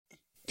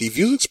The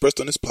views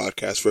expressed on this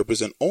podcast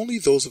represent only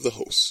those of the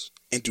hosts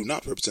and do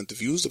not represent the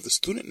views of the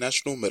Student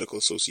National Medical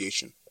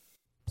Association.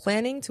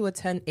 Planning to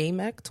attend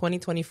AMEC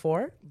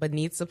 2024 but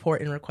need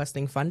support in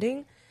requesting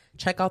funding?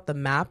 Check out the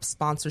MAP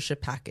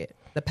sponsorship packet.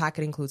 The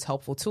packet includes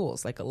helpful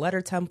tools like a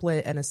letter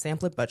template and a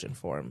sample budget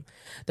form.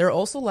 There are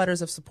also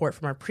letters of support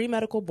from our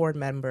pre-medical board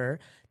member,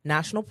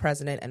 national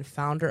president, and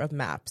founder of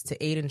MAPS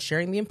to aid in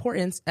sharing the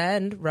importance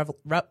and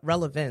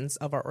relevance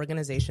of our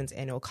organization's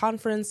annual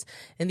conference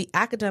in the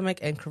academic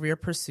and career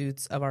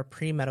pursuits of our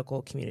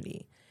pre-medical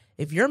community.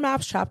 If your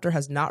MAPS chapter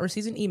has not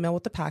received an email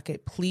with the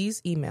packet,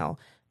 please email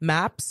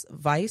MAPS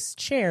Vice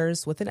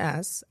Chairs with an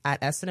S at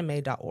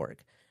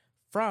snma.org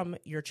from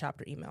your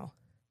chapter email.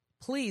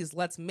 Please,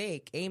 let's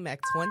make AMEC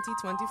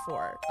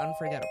 2024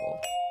 unforgettable.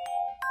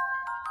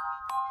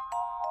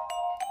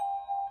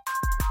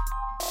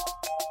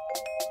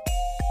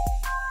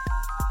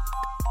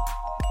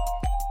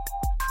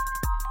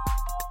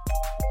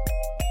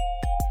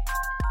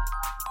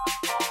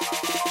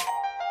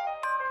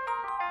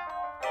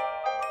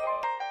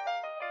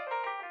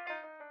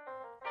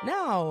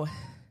 Now,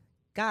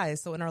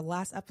 guys, so in our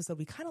last episode,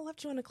 we kind of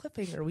left you on a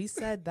cliffhanger. We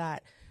said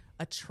that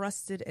a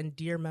trusted and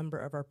dear member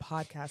of our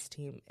podcast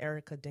team,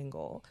 Erica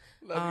Dingle.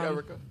 Love you,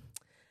 Erica.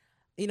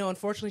 You know,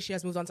 unfortunately, she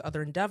has moved on to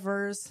other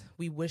endeavors.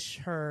 We wish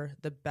her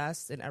the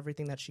best in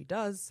everything that she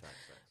does.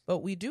 But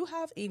we do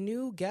have a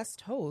new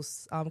guest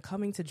host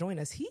coming to join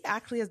us. He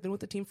actually has been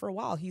with the team for a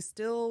while. He's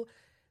still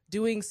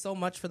doing so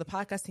much for the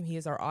podcast team. He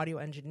is our audio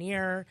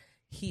engineer.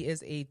 He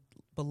is a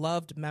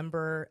beloved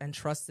member and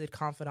trusted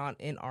confidant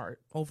in our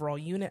overall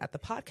unit at the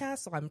podcast.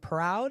 So I'm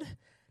proud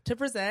to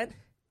present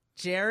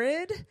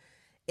Jared,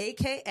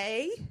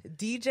 a.k.a.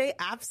 DJ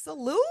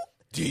Absolute.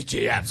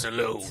 DJ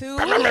Absolute. To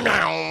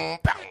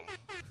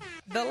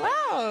the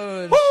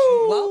lounge.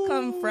 Woo!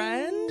 Welcome,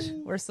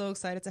 friend. We're so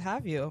excited to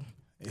have you.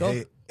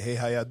 Go. Hey,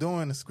 how y'all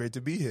doing? It's great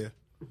to be here.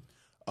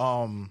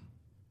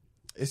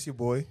 It's your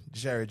boy,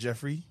 Jared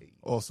Jeffrey,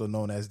 also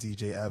known as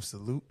DJ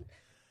Absolute.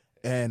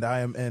 And I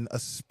am an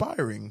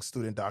aspiring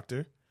student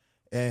doctor,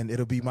 and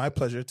it'll be my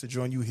pleasure to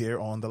join you here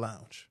on the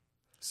lounge.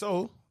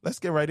 So let's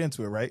get right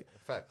into it, right?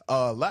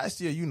 Last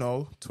year,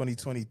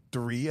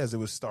 2023, as it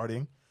was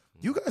starting,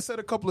 you guys said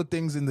a couple of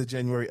things in the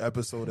January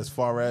episode as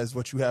far as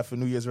what you have for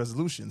New Year's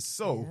resolutions.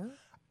 So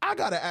I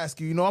got to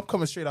ask you, I'm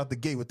coming straight out the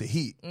gate with the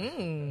heat.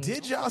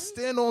 Did y'all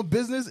stand on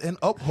business and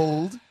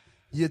uphold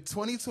your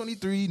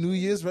 2023 New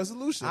Year's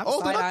resolution?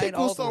 I think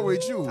we'll start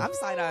with you. I'm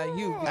side-eyeing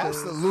you.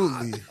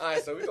 Absolutely. All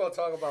right, so we're going to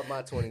talk about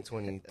my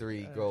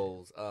 2023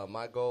 goals.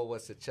 My goal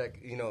was to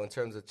check, in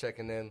terms of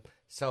checking in,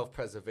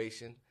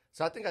 self-preservation.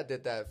 So I think I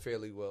did that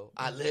fairly well.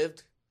 I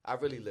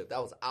really lived.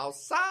 I was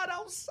outside.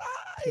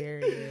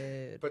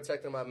 Period.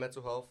 Protecting my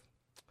mental health.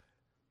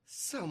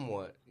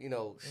 Somewhat,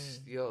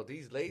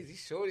 these ladies,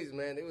 these shorties,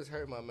 man, they was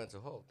hurting my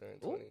mental health during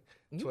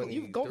 2023.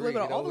 You go live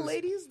with all the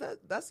ladies?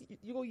 That's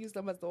you gonna use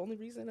them as the only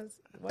reason as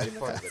why you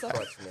part of the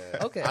crutch,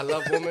 man. Okay. I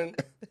love women,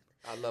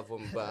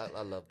 but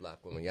I love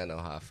black women. Y'all know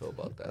how I feel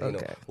about that.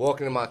 Okay.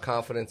 Walking in my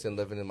confidence and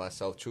living in my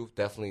self-truth,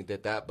 definitely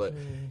did that. But,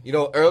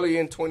 early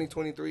in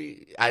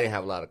 2023, I didn't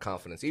have a lot of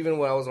confidence. Even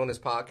when I was on this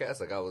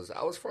podcast,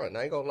 I was front.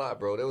 I ain't gonna lie,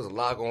 bro. There was a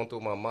lot going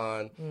through my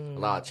mind, a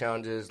lot of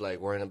challenges,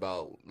 worrying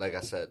about, like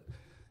I said,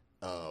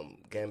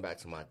 getting back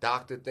to my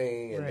doctor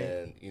thing, and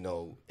then,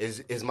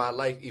 is my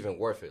life even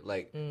worth it?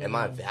 Am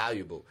I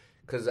valuable?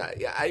 Because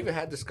I even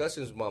had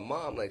discussions with my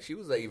mom. She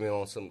was even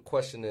on some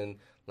questioning,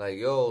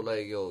 yo,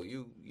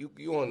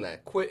 you on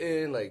that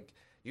quitting?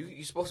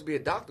 You supposed to be a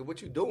doctor.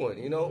 What you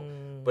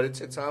doing? But it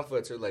took time for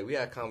it to we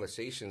had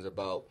conversations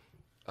about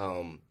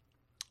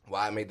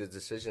why I made the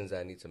decisions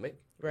I need to make.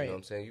 Right. You know what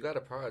I'm saying? You got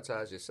to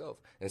prioritize yourself.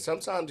 And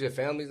sometimes your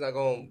family's not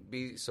going to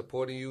be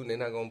supporting you, and they're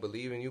not going to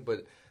believe in you,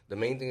 but the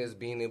main thing is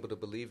being able to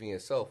believe in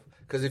yourself.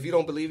 Because if you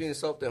don't believe in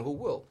yourself, then who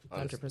will?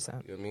 Honestly.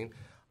 100%. You know what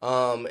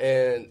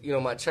I mean?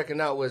 And, my checking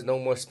out was no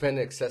more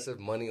spending excessive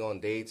money on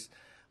dates,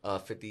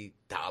 $50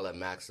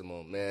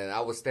 maximum. Man,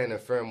 I was standing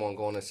firm on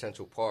going to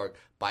Central Park,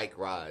 bike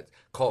rides,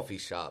 coffee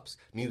shops,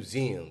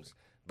 museums.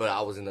 But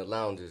I was in the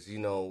lounges,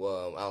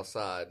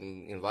 outside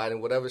and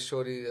inviting whatever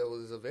shorty that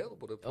was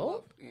available to pull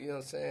up, you know what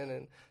I'm saying,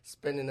 and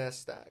spending that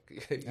stack. You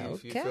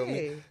feel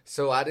me?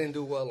 So I didn't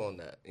do well on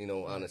that,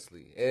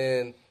 honestly.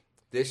 And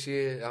this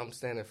year, I'm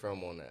standing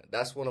firm on that.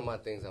 That's one of my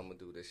things I'm going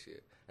to do this year.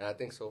 And I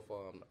think so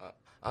far,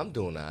 I'm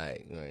doing all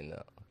right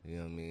now. You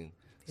know what I mean?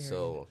 Yeah.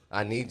 So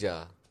I need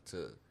y'all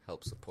to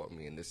help support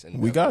me in this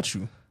endeavor. We got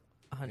you.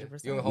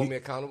 100%. You going to hold me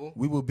accountable?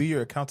 We will be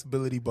your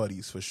accountability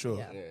buddies for sure.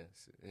 Yeah.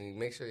 And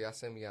make sure y'all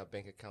send me y'all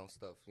bank account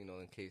stuff, in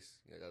case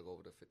I got to go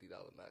over the $50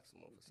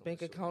 maximum.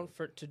 Bank account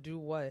to do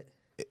what?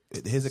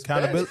 His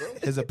accountability,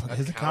 his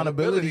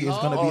accountability is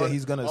going to be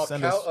he's going to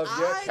send us.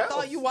 I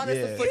thought you wanted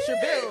to foot your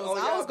bills.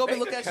 I was going to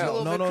look at you a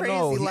little bit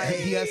crazy. No.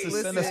 He has to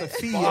send us a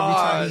fee every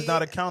time he's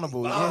not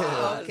accountable.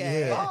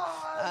 Okay. Yeah.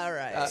 All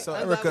right. So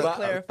I'm Erica,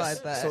 clarified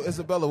that. So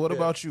Isabella, what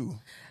about you?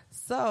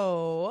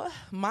 So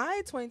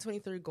my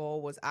 2023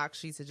 goal was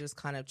actually to just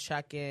kind of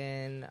check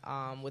in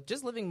with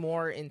just living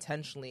more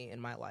intentionally in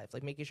my life,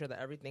 making sure that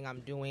everything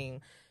I'm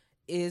doing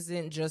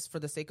isn't just for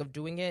the sake of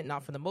doing it,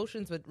 not for the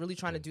motions, but really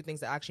trying to do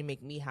things that actually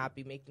make me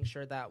happy, making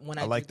sure that when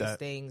I like do these that.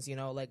 things,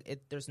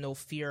 there's no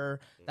fear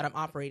that I'm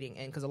operating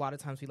in, because a lot of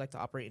times we like to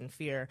operate in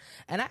fear.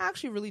 And I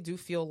actually really do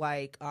feel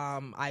like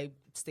I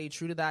stayed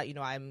true to that.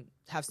 I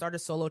have started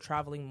solo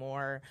traveling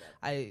more.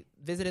 I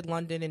visited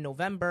London in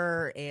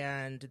November,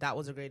 and that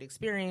was a great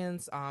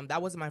experience.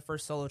 That wasn't my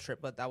first solo trip,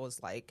 but that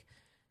was like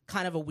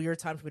kind of a weird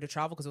time for me to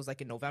travel because it was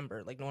like in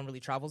November. Like no one really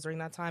travels during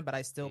that time, but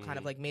I still kind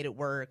of like made it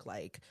work,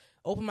 like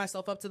opened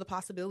myself up to the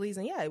possibilities,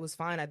 and yeah, it was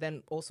fine. I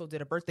then also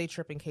did a birthday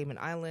trip in Cayman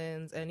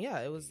Islands, and yeah,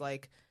 it was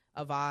like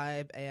a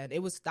vibe, and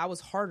that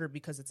was harder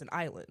because it's an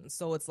island.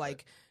 So it's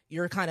like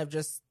you're kind of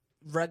just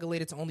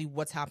regulated to only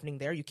what's happening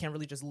there. You can't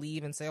really just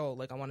leave and say, oh,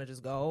 like I want to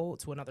just go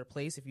to another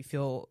place if you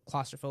feel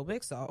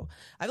claustrophobic. So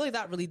I feel like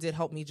that really did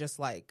help me just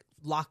like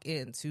lock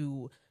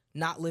into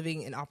not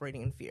living and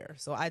operating in fear.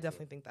 So I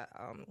definitely think that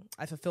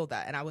I fulfilled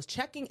that. And I was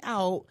checking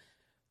out,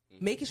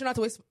 making sure not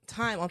to waste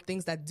time on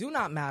things that do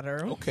not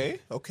matter. Okay.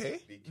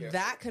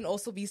 That can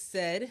also be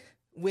said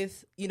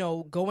with,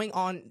 going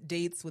on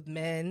dates with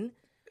men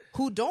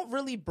who don't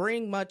really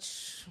bring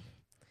much.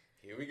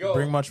 Here we go.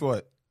 Bring much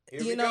what?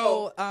 Here we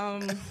go.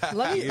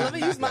 Let me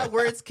use my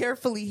words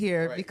carefully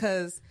here,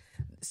 because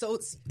so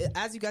it's,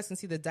 as you guys can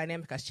see, the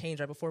dynamic has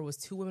changed. Right before it was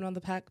 2 women on the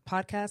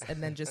podcast,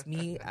 and then just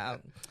me,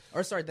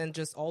 then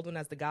just Aldwin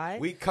as the guy.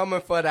 We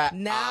coming for that.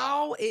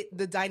 Now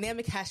the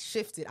dynamic has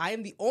shifted. I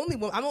am the only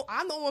woman.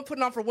 I'm the only one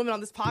putting on for women on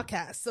this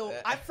podcast. So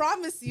I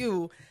promise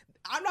you,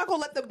 I'm not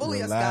gonna let them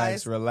bully us,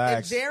 guys.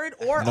 Relax. If Jared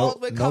or no,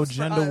 Aldwin no comes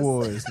gender for us,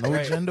 wars.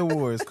 No gender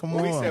wars. Come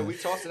on. We said we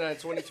tossed it out in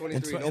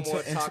 2023. No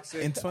more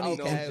toxic. In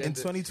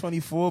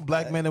 2024,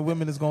 black men and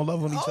women is gonna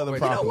love on each other you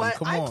properly. know what?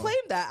 Come I on. claim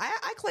that.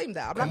 I claim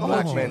that. I'm not Come gonna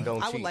on. lie. Men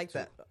don't I would cheat, like too.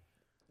 that.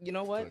 You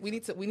know what? We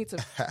need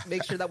to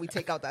make sure that we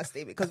take out that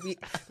statement, because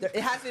it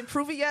hasn't been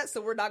proven yet.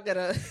 So we're not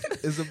gonna.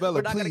 Isabella,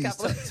 we're not gonna please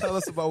capitalize. tell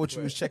us about what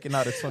you was checking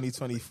out in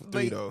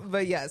 2023, though.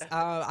 But yes,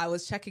 I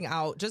was checking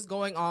out, just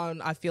going on,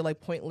 I feel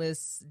like,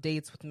 pointless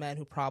dates with men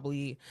who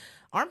probably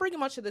aren't bringing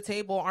much to the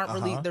table, aren't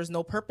really, there's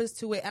no purpose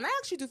to it. And I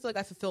actually do feel like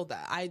I fulfilled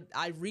that.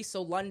 I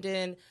reso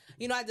London,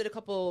 I did a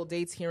couple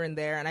dates here and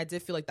there, and I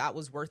did feel like that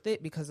was worth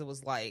it, because it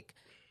was like,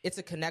 it's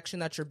a connection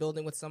that you're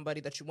building with somebody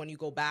that when you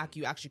go back,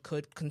 you actually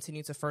could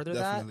continue to further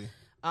Definitely.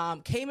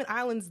 that. Cayman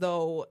Islands,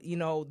 though,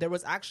 there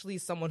was actually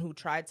someone who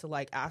tried to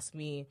like ask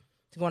me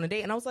to go on a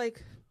date, and I was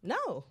like,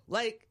 no,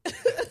 like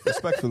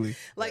Respectfully.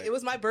 like it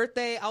was my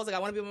birthday. I was like, I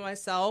want to be by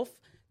myself.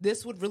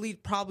 This would really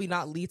probably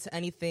not lead to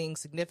anything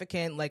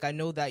significant. Like, I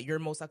know that you're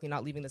most likely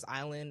not leaving this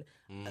island.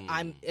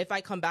 If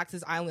I come back to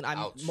this island,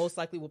 I'm most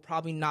likely will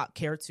probably not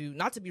care to,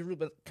 not to be rude,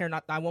 but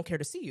I won't care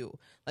to see you.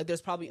 Like,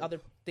 there's probably other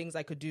things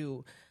I could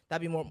do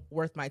that'd be more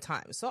worth my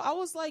time. So I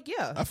was like,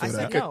 yeah, I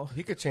said no.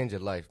 He could change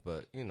your life,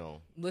 but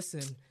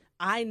Listen,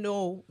 I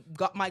know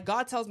my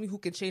God tells me who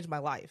can change my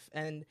life,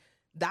 and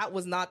that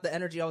was not the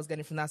energy I was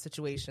getting from that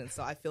situation.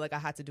 So I feel like I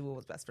had to do what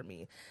was best for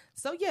me.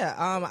 So yeah,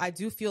 I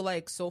do feel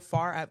like so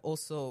far I've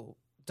also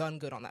done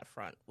good on that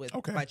front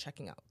by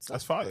checking out. So.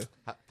 That's fire.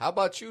 How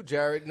about you,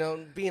 Jared?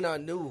 Being our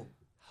new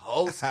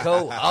co-host.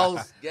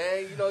 Yeah,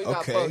 you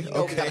gotta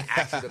we gotta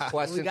ask you the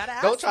question.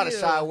 Don't try to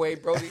shy away,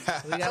 Brody.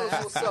 Tell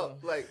us what's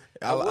up. Like,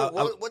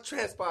 what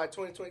transpired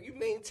 2020? You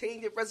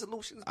maintained your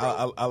resolutions,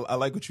 bro. I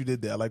like what you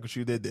did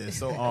there.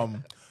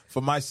 So, for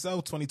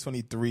myself,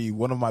 2023,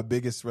 one of my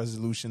biggest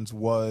resolutions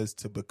was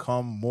to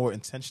become more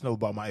intentional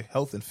about my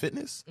health and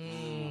fitness.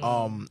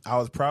 I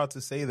was proud to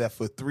say that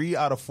for 3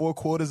 out of 4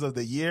 quarters of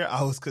the year,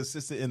 I was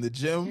consistent in the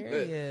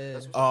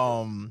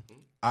gym.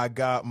 I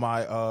got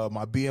my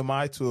my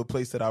BMI to a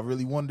place that I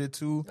really wanted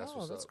to.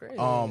 That's great.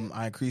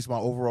 I increased my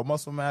overall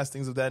muscle mass,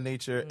 things of that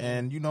nature,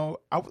 and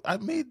I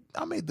made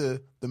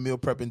the meal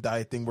prep and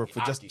diet thing work for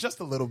just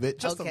a little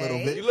bit, a little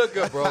bit. You look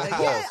good, bro.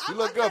 You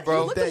look good,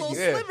 bro. You look a little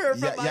slimmer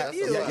from my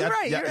view. You're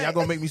right. Y'all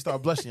gonna make me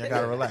start blushing. I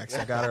gotta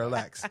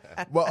relax.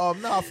 But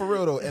nah, for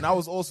real though. And I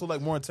was also like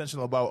more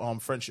intentional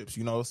about friendships.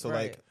 So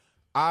like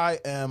I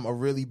am a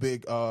really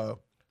big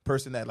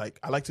person that like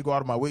I like to go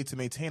out of my way to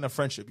maintain a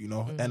friendship,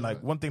 and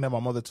like one thing that my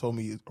mother told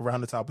me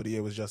around the top of the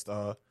year was just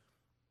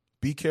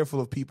be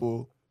careful of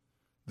people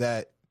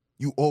that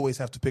you always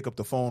have to pick up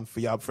the phone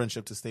for your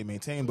friendship to stay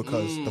maintained,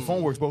 because the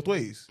phone works both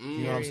ways.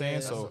 You know what I'm saying?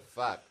 That's So a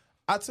fact.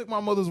 I took my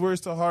mother's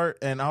words to heart,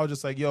 and I was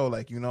just like, yo,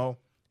 like,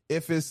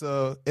 if it's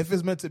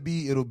meant to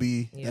be, it'll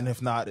be, and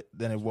if not,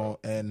 then it won't.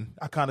 And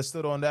I kind of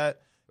stood on that.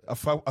 A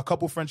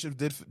couple friendships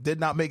did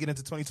not make it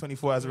into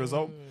 2024 as a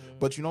result,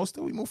 but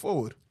still we move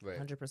forward. Right.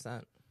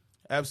 100%.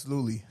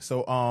 Absolutely.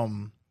 So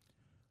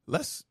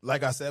let's,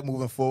 like I said,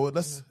 moving forward,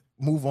 let's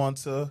move on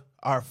to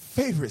our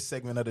favorite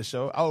segment of the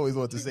show. I always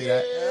want to say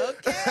that.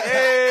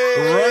 Okay.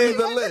 Run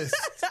the list.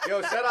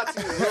 Yo, shout out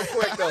to you real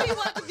quick though.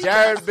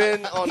 Jared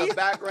been on the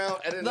background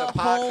editing the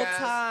whole podcast,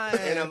 time.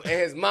 and in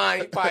his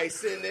mind, he probably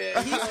sitting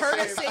there. He's heard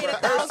us say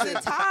it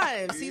 1,000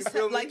 times. You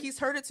feel me? He's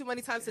heard it too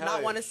many times to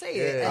not want to say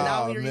it, and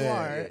now here you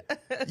are.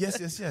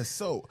 Yes.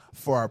 So,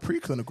 for our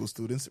preclinical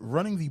students,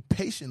 running the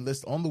patient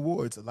list on the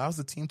wards allows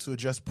the team to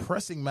address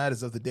pressing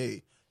matters of the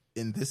day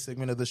In this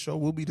segment of the show,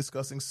 we'll be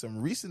discussing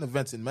some recent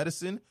events in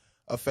medicine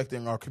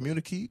affecting our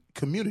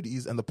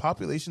communities and the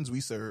populations we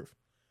serve.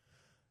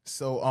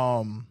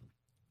 So,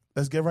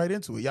 let's get right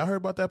into it. Y'all heard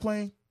about that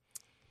plane?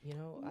 You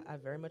know, I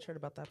very much heard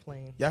about that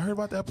plane. Y'all heard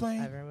about that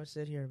plane? I very much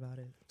did hear about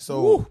it.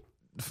 So,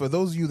 for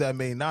those of you that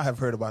may not have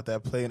heard about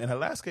that plane, an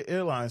Alaska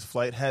Airlines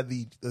flight had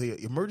the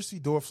emergency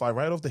door fly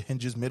right off the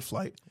hinges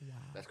mid-flight. Wow.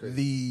 That's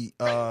crazy.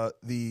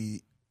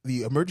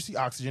 The emergency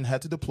oxygen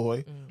had to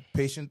deploy.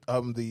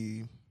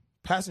 The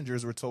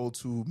passengers were told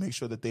to make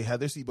sure that they had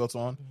their seatbelts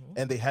on,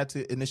 and they had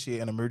to initiate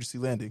an emergency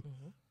landing.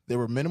 There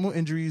were minimal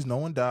injuries. No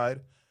one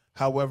died.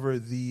 However,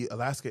 the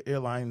Alaska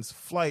Airlines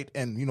flight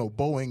and,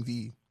 Boeing,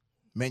 the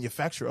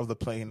manufacturer of the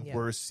plane,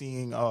 were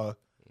seeing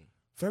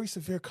very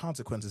severe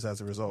consequences as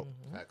a result.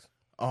 Facts.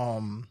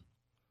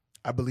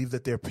 I believe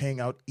that they're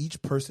paying out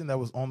each person that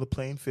was on the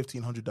plane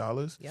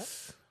 $1,500. Yep.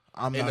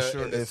 I'm not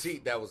sure in the if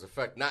seat that was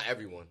affected. Not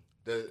everyone.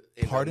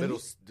 Pardon?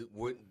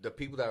 The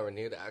people that were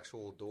near the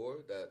actual door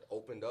that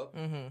opened up.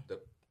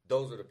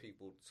 Those are the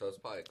people. So it's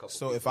probably a couple.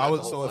 So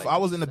people, if I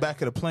was in the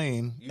back of the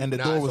plane and the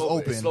door was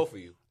open, it's slow for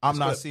you. I'm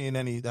not seeing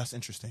any. That's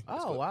interesting.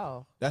 Oh,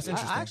 wow. That's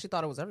interesting. I actually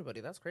thought it was everybody.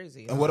 That's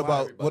crazy. And what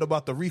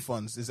about the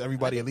refunds? Is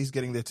everybody at least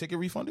getting their ticket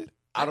refunded?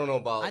 I don't know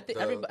about. I think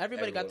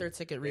everybody got their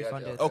ticket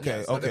refunded.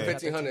 Okay. So the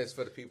 $1,500 is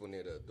for the people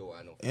near the door.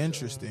 I know.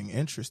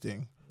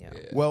 Interesting. Yeah.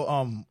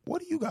 Well,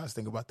 what do you guys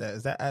think about that?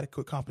 Is that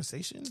adequate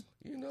compensation?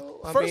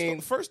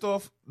 First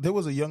off, there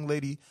was a young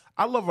lady.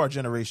 I love our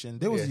generation.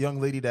 There was a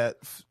young lady that,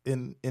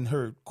 in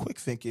her quick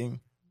thinking,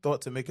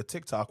 thought to make a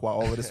TikTok while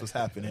all of this was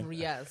happening.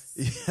 Yes.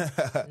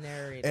 Yeah.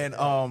 Narrated.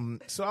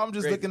 And so I'm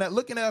just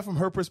looking at it from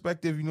her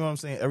perspective. You know what I'm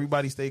saying?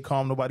 Everybody stayed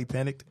calm. Nobody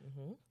panicked.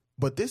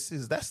 But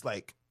that's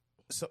like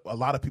a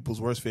lot of people's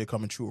worst fear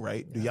coming true,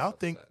 right? Do y'all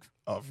think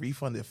a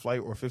refunded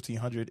flight or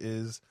 $1,500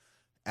 is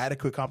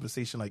adequate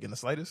compensation, like in the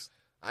slightest?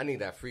 I need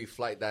that free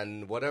flight. That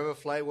whatever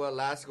flight with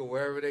Alaska,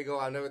 wherever they go.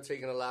 I've never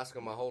taken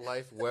Alaska my whole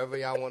life. Wherever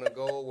y'all want to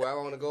go, wherever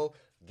I want to go,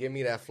 give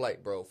me that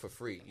flight, bro, for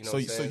free. You know what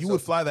I'm saying? So you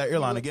would fly that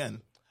airline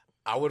again?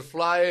 I would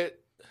fly it.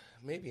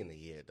 Maybe in a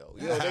year though.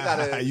 They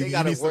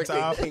gotta work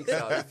their kinks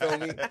out. You feel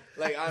me?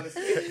 Like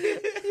honestly,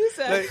 you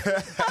said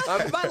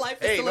my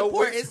life is still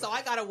important, so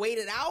I gotta wait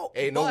it out.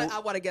 But I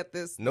want to get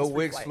this. No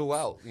wigs flew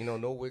out.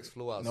 No wigs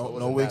flew out.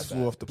 No wigs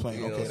flew off the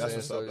plane. Okay, that's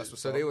what's up.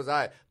 So they was all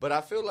right. But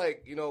I feel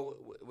like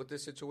with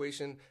this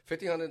situation,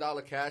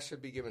 $1,500 cash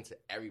should be given to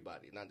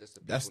everybody, not just the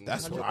people.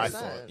 That's what I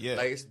thought. Yeah,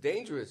 like it's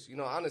dangerous.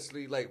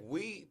 Honestly, like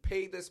we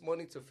paid this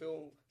money to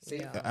feel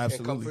safe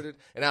and comforted,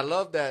 and I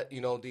love that.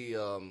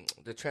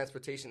 The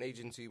transportation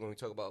agency, when we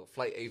talk about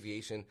flight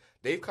aviation,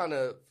 they've kind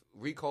of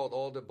recalled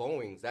all the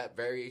Boeings, that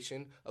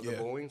variation of the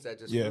Boeings that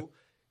just flew.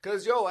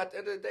 Because, at the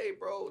end of the day,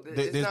 bro,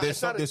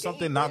 there's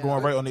something not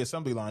going right on the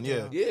assembly line.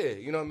 Yeah,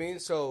 you know what I mean?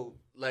 So,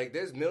 like,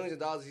 there's millions of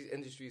dollars these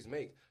industries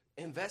make.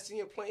 Invest in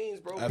your planes,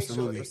 bro.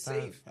 Absolutely. Make sure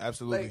they're safe.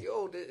 Absolutely.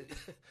 Like,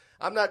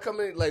 I'm not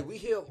coming, like, we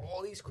hear of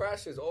all these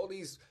crashes, all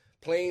these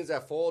planes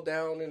that fall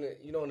down in the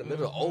middle of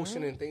the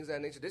ocean and things of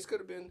that nature. This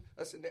could have been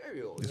a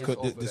scenario. This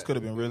could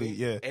have been really,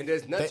 And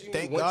there's nothing.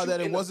 Thank God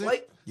that it wasn't.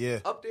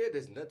 Up there,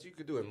 there's nothing you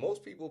could do. And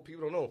most people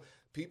don't know.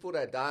 People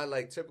that die,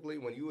 like typically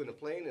when you in a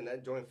plane and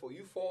that joint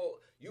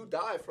you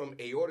die from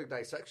aortic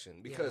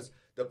dissection because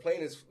the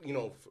plane is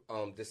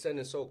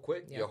descending so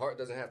quick. Your heart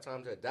doesn't have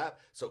time to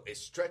adapt, so it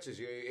stretches.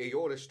 Your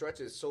aorta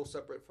stretches so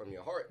separate from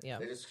your heart. Yeah.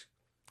 They just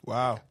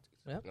wow.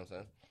 You know what I'm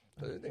saying?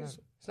 So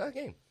it's not a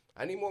game.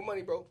 I need more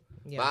money, bro.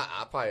 Yeah.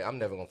 But I'm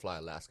never gonna fly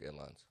Alaska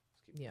Airlines.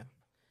 Yeah,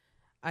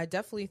 I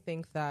definitely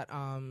think that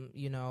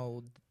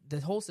the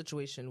whole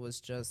situation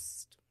was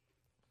just.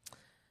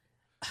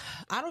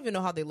 I don't even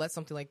know how they let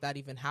something like that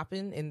even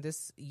happen in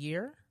this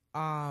year,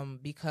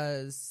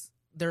 because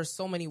there's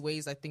so many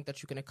ways I think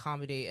that you can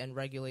accommodate and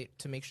regulate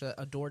to make sure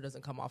that a door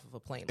doesn't come off of a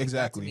plane. Like,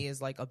 exactly. That to me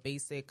is like a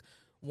basic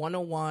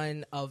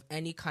 101 of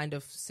any kind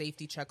of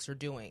safety checks you're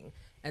doing.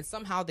 And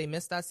somehow they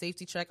missed that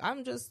safety check.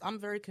 I'm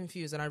very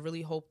confused, and I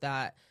really hope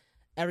that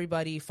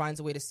everybody finds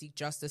a way to seek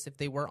justice if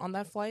they were on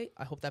that flight.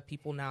 I hope that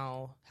people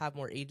now have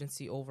more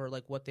agency over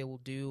like what they will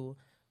do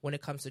when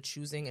it comes to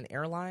choosing an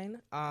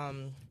airline.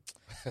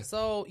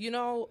 So,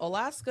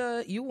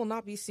 Alaska, you will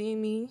not be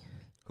seeing me.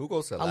 Who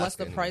goes to Alaska unless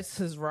the price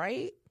is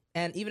right.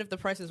 And even if the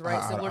price is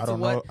right, similar I to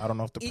what... I don't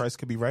know if the price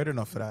could be right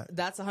enough for that.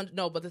 That's 100...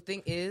 No, but the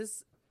thing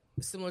is,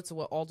 similar to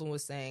what Alden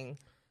was saying,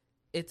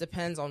 it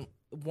depends on,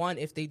 one,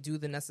 if they do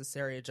the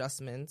necessary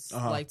adjustments,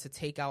 like to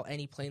take out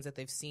any planes that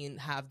they've seen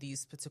have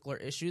these particular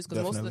issues.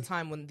 Because most of the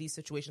time when these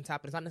situations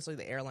happen, it's not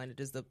necessarily the airline, it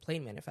is the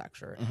plane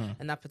manufacturer.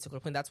 And that particular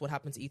plane, that's what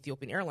happened to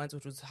Ethiopian Airlines,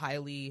 which was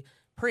highly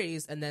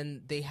praised. And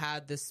then they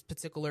had this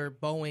particular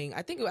Boeing,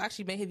 I think it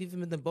actually may have even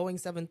been the Boeing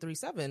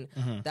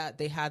 737 that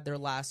they had their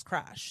last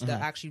crash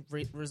that actually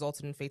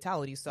resulted in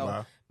fatality.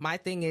 So my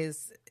thing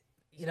is...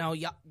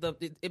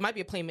 it might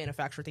be a plane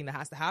manufacturer thing that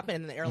has to happen,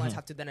 and the airlines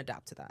have to then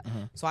adapt to that.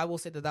 So I will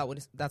say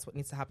that's what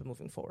needs to happen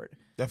moving forward.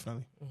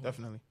 Definitely.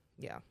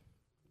 Yeah.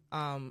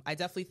 I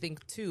definitely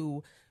think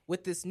too,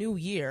 with this new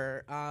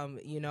year,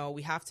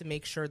 we have to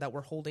make sure that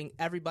we're holding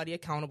everybody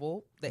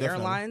accountable. The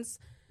airlines,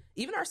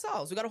 even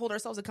ourselves, we got to hold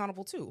ourselves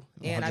accountable too.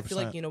 And I feel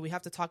like, 100%. we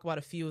have to talk about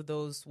a few of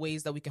those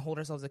ways that we can hold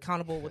ourselves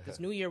accountable with this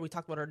new year. We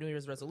talked about our New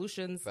Year's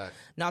resolutions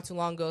not too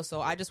long ago.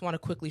 So I just want to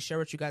quickly share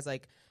with you guys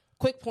like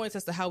quick points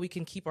as to how we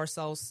can keep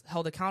ourselves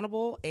held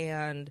accountable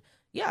and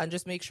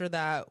just make sure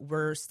that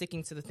we're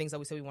sticking to the things that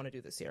we say we want to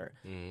do this year.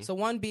 So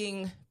one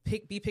being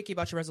be picky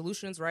about your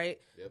resolutions, right?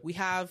 Yep.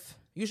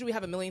 We usually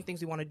have a million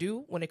things we want to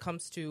do when it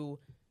comes to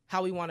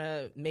how we want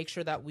to make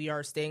sure that we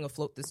are staying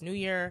afloat this new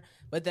year,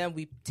 but then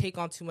we take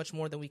on too much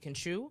more than we can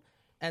chew.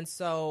 And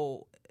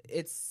so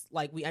it's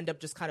like we end up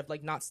just kind of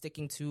like not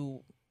sticking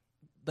to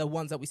the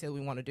ones that we say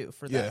we want to do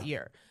for that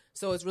year.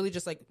 So it's really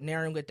just like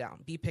narrowing it down.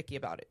 Be picky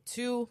about it.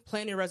 2,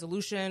 plan your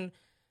resolution.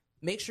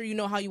 Make sure you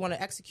know how you want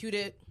to execute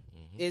it.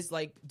 Is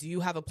like, do you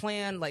have a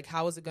plan? Like,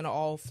 how is it going to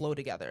all flow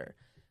together?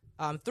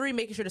 3,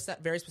 making sure to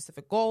set very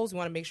specific goals. We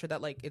want to make sure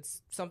that like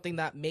it's something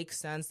that makes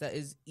sense, that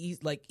is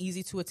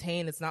easy to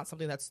attain. It's not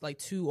something that's like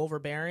too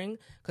overbearing,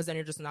 because then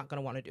you're just not going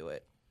to want to do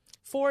it.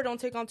 4, don't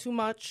take on too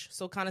much.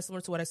 So kind of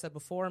similar to what I said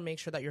before, make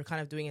sure that you're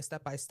kind of doing it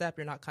step by step.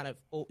 You're not kind of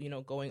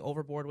going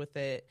overboard with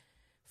it.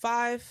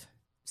 5,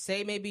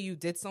 say maybe you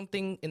did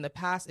something in the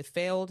past, it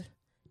failed.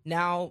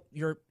 Now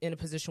you're in a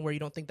position where you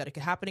don't think that it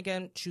could happen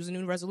again. Choose a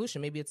new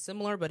resolution. Maybe it's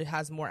similar, but it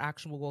has more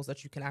actionable goals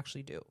that you can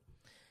actually do.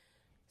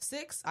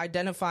 6,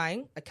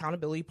 identifying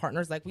accountability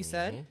partners. Like we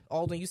said,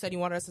 Alden, you said you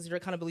wanted us as your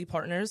accountability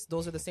partners.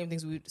 Those are the same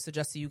things we would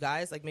suggest to you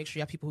guys. Like, make sure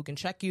you have people who can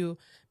check you,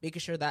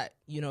 making sure that,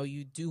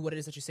 you do what it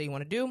is that you say you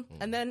want to do.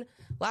 And then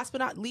last but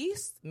not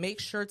least, make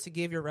sure to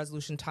give your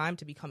resolution time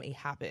to become a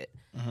habit.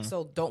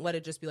 So don't let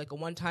it just be like a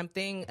one-time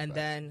thing and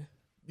then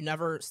you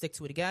never stick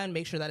to it again.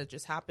 Make sure that it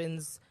just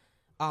happens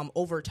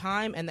over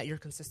time and that you're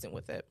consistent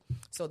with it.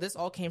 So this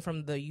all came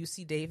from the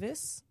UC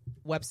Davis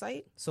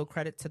website. So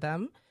credit to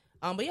them.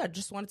 But yeah,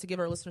 just wanted to give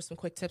our listeners some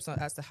quick tips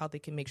as to how they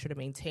can make sure to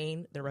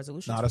maintain their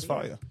resolutions. Nah, that's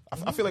fire.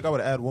 I feel like I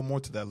would add one more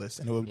to that list,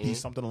 and it would be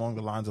something along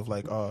the lines of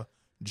like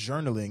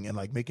journaling and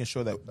like making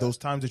sure that those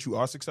times that you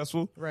are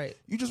successful, right,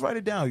 you just write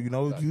it down.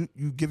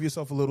 You give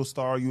yourself a little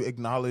star. You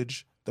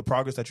acknowledge the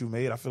progress that you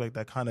made. I feel like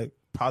that kind of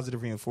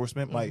positive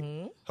reinforcement might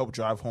help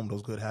drive home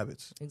those good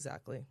habits.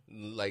 Exactly.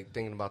 Like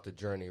thinking about the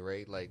journey,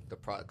 right? Like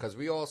because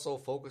we also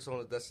focus on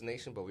the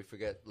destination, but we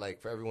forget, like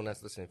for everyone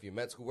that's listening, if you're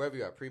med school, wherever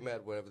you are,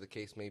 pre-med, whatever the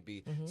case may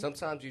be,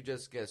 sometimes you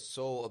just get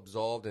so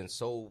absorbed and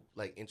so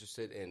like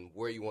interested in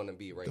where you want to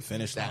be, right? The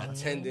finish line. That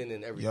tendon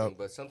and everything.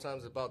 But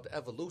sometimes it's about the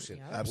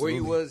evolution. Absolutely. Where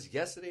you was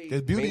yesterday,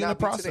 There's beauty may in the not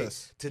be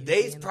process.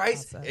 Today's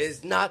price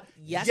is not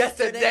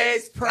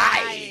yesterday's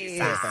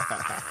price.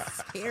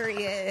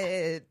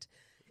 Period.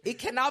 It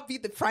cannot be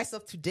the price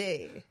of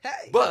today.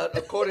 Hey. But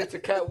according to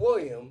Cat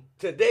Williams,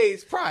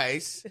 today's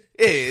price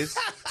is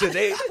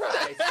today's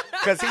price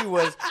because he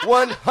was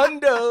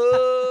 100.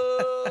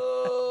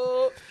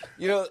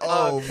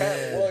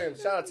 Cat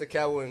Williams. Shout out to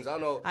Cat Williams. I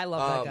know. I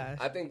love that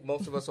guy. I think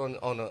most of us on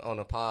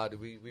a pod,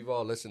 we've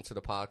all listened to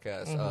the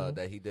podcast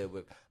that he did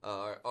with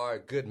our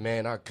good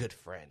man, our good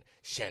friend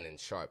Shannon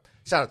Sharp.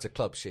 Shout out to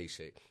Club Shay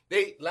Shay.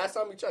 Last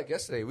time we checked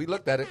yesterday, we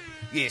looked at it.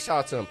 Yeah, shout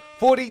out to them.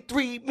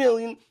 43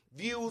 million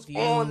views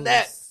on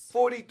that.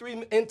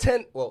 43 in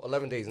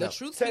 11 days now. The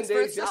truth 10 speaks for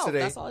days itself. yesterday.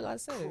 That's all I gotta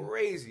say.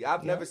 Crazy.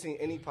 I've never seen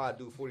any pod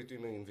do 43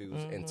 million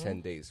views in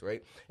 10 days,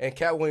 right? And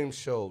Cat Williams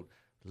showed,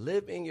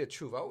 live in your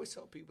truth. I always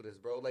tell people this,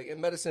 bro. Like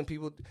in medicine,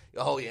 people,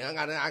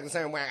 I can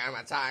say where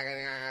I'm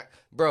tired.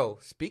 Bro,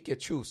 speak your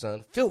truth,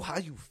 son. Feel how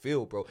you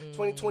feel, bro.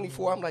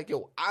 2024, I'm like,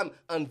 I'm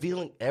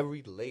unveiling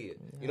every layer.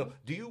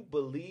 Do you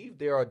believe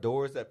there are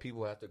doors that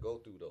people have to go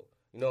through, though?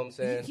 You know what I'm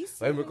saying?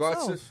 In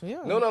regards to, you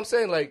know what I'm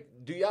saying? Like,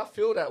 do y'all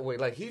feel that way?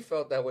 Like, he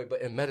felt that way,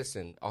 but in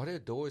medicine, are there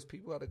doors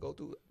people have to go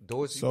through?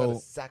 Doors you got to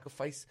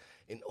sacrifice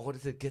in order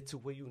to get to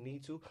where you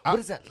need to? What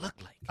does that look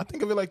like? I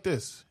think of it like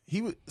this.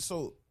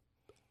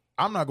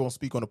 I'm not going to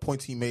speak on the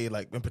points he made,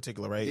 like in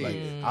particular, right? Like,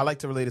 I like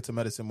to relate it to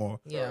medicine more.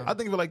 Yeah. I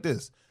think of it like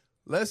this.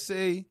 Let's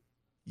say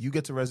you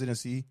get to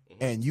residency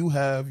and you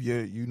have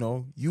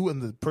you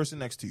and the person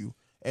next to you,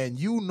 and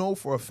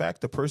for a fact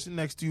the person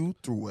next to you,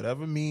 through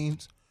whatever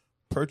means,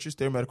 purchased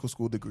their medical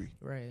school degree.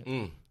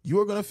 Right. You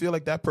are going to feel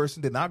like that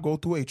person did not go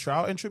through a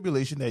trial and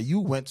tribulation that you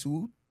went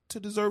to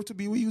deserve to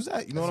be where you was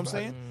at. You know what I'm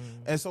saying?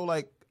 And so,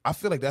 like, I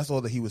feel like that's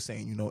all that he was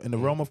saying. In the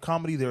realm of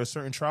comedy, there are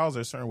certain trials,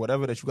 there are certain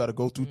whatever that you got to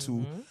go through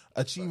to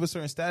achieve a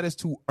certain status,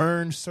 to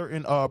earn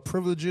certain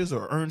privileges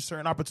or earn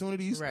certain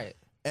opportunities. Right.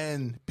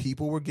 And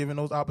people were given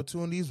those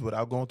opportunities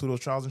without going through those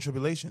trials and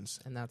tribulations.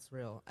 And that's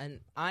real. And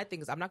I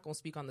think I'm not going to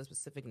speak on the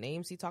specific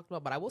names he talked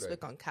about, but I will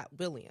speak on Cat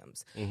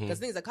Williams. Because the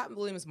thing is that Cat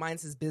Williams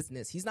minds his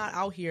business. He's not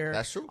out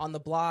here on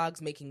the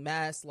blogs making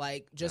mess,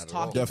 like just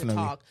talking to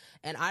talk.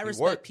 And I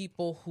respect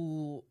people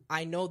who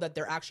I know that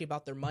they're actually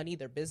about their money,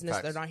 their business.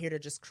 They're not here to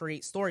just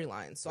create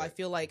storylines. So I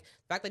feel like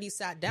the fact that he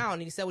sat down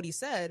and he said what he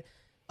said,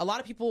 a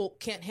lot of people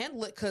can't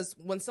handle it because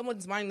when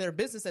someone's minding their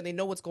business and they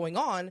know what's going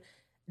on,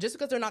 just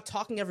because they're not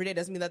talking every day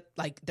doesn't mean that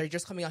like they're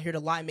just coming out here to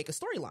lie and make a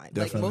storyline.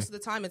 Like most of the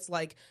time, it's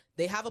like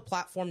they have a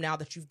platform now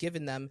that you've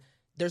given them.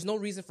 There's no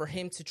reason for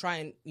him to try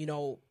and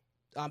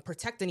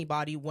protect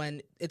anybody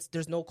when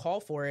there's no call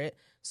for it.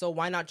 So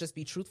why not just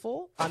be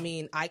truthful? I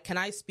mean, can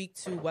I speak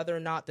to whether or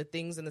not the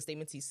things in the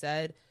statements he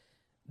said,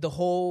 the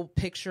whole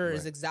picture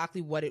is exactly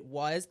what it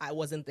was? I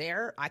wasn't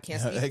there. I can't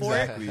speak for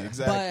it.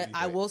 Exactly. But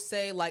I will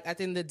say, like, at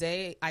the end of the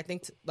day, I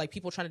think like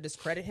people trying to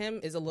discredit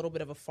him is a little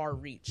bit of a far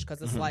reach,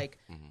 because it's like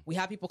we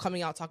have people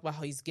coming out talking about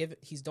how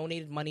he's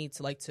donated money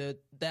to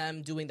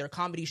them doing their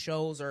comedy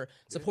shows or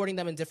supporting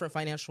them in different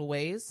financial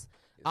ways.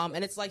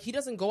 And it's like he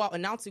doesn't go out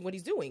announcing what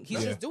he's doing.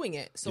 He's just doing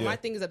it. So my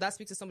thing is that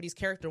speaks to somebody's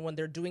character when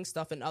they're doing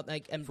stuff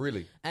and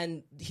freely,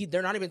 and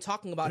they're not even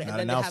talking about it. They're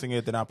not announcing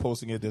it. They're not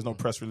posting it. There's no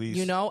press release.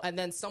 You know, and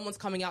then someone's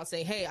coming out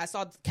saying, "Hey, I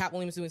saw Cat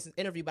Williams doing this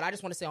interview, but I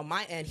just want to say on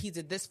my end, he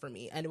did this for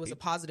me, and it was a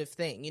positive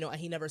thing." You know,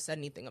 and he never said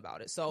anything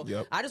about it. So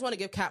I just want to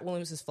give Cat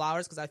Williams his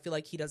flowers, because I feel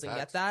like he doesn't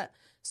get that.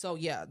 So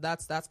yeah,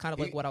 that's kind of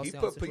like what I was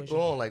saying. He put people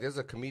on. Like, there's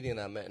a comedian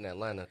I met in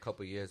Atlanta a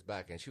couple years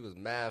back, and she was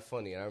mad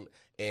funny.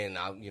 And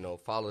I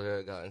followed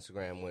her, got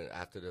Instagram went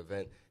after the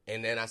event,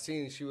 and then I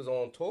seen she was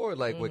on tour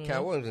like with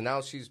Cat Williams, and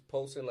now she's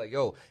posting like,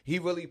 yo, he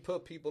really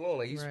put people on.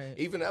 Like, he's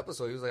even the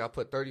episode, he was like, I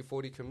put 30,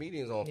 40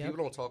 comedians on. People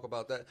don't talk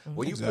about that.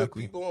 When you put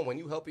people on, when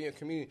you help in your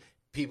community,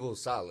 people are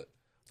silent.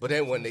 But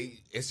then when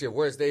it's your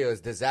worst day or it's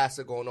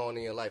disaster going on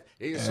in your life,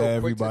 they're so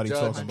everybody quick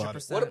to judge. talks about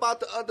it. What about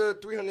the other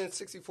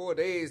 364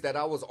 days that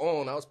I was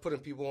on? I was putting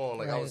people on,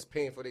 like I was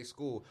paying for their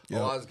school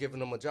or I was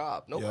giving them a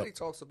job. Nobody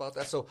talks about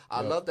that. So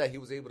I love that he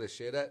was able to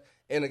share that.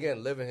 And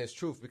again, living his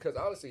truth, because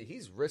honestly,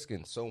 he's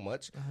risking so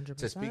much 100%.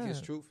 to speak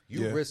his truth.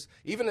 You risk,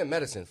 even in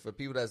medicine, for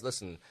people that's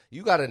listening,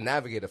 you got to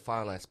navigate a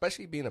fine line,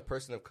 especially being a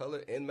person of color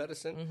in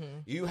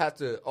medicine. You have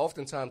to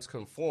oftentimes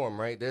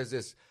conform, right? There's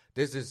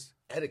this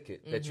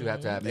etiquette that you have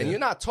to have, and you're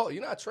not taught,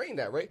 you're not trained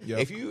that, right?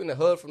 If you in the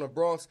hood from the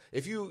Bronx,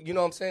 if you know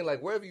what I'm saying,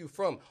 like wherever you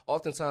from,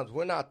 oftentimes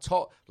we're not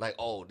taught like,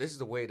 oh, this is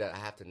the way that I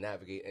have to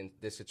navigate in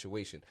this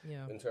situation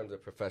in terms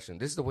of profession.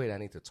 This is the way that I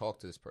need to talk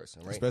to this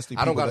person, right? Especially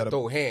I don't got to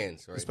throw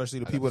hands, right? Especially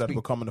the people that are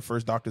becoming the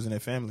first doctors in their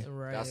family.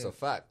 Right. That's a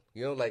fact.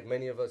 You know, like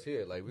many of us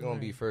here, like we're gonna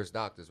be first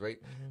doctors, right?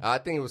 I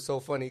think it was so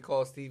funny. He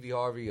called Stevie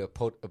Harvey a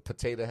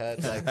potato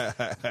head. Like,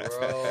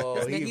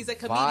 bro, he's a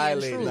comedian.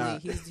 Truly,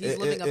 he's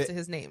living up to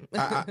his name.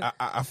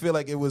 I feel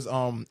like it was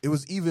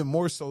even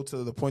more so to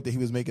the point that he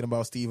was making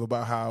about Steve,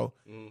 about how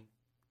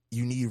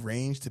you need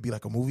range to be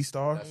like a movie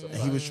star, and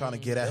he was trying to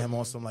get at him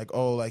on some like,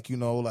 oh, like, you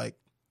know, like,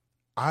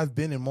 I've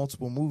been in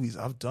multiple movies.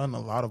 I've done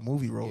a lot of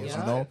movie roles.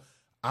 You know,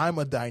 I'm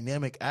a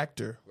dynamic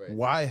actor. Right.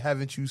 Why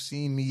haven't you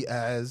seen me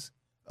as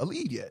a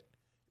lead yet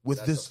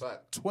with this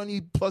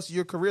 20 plus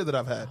year career that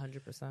I've had?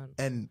 100%.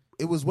 And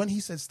it was when he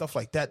said stuff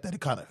like that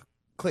it kind of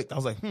clicked. I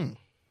was like,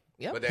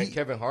 Yep. But then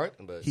Kevin Hart,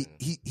 but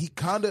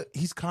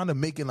he's kind of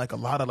making like a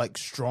lot of like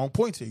strong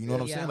points here. You know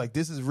what I'm saying? Like,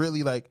 this is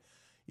really like,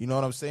 you know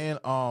what I'm saying?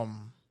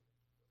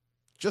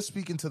 Just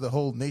speaking to the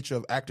whole nature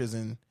of actors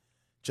and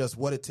just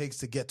what it takes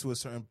to get to a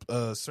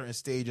certain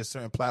stage, a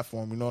certain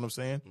platform. You know what I'm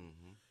saying?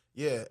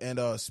 Yeah. And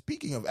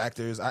speaking of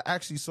actors, I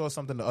actually saw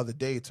something the other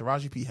day.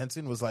 Taraji P.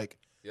 Henson was like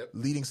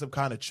leading some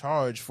kind of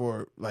charge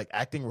for like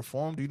acting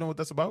reform. Do you know what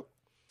that's about?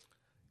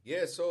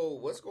 Yeah, so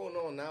what's going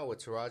on now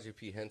with Taraji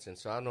P. Henson?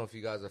 So I don't know if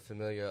you guys are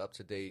familiar, up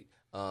to date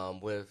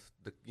with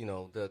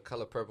the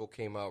Color Purple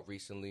came out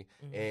recently,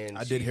 and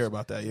I did hear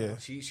about that. Yeah,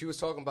 she was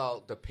talking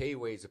about the pay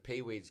wage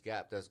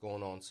gap that's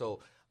going on. So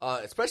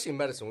especially in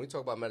medicine, when we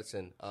talk about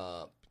medicine,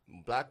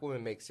 black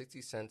women make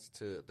 60 cents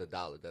to the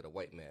dollar that a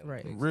white man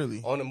makes.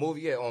 Really? On the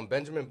movie, on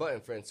Benjamin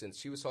Button, for instance,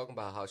 she was talking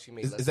about how she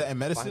made. Is that in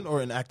medicine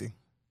or in acting?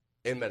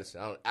 In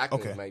medicine,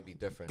 acting might be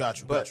different. Got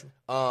you. But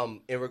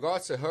in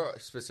regards to her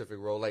specific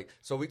role, like,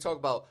 so we talk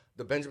about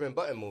the Benjamin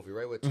Button movie,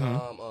 right, with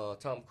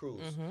Tom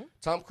Cruise.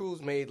 Tom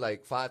Cruise made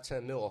like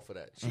 5-10 mil off of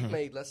that. She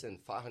made less than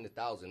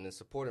 500,000 in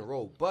supporting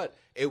role, but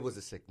it was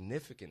a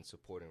significant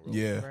supporting role.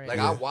 Yeah, like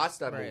I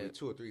watched that movie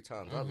 2 or 3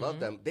 times. I love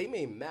them. They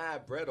made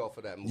mad bread off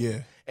of that movie.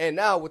 Yeah, and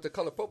now with the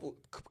Color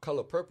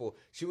Purple,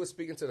 she was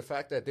speaking to the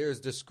fact that there's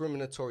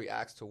discriminatory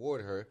acts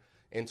toward her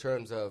in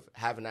terms of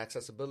having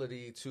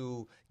accessibility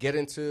to get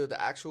into the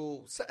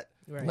actual set.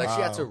 Right. Like,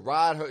 she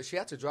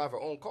had to drive her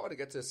own car to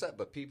get to the set,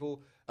 but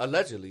people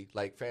allegedly,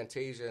 like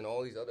Fantasia and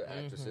all these other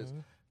actresses,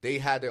 they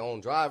had their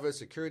own drivers,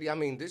 security. I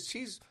mean,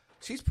 she's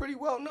pretty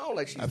well known.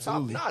 Like, she's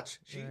top notch.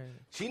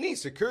 She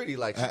needs security.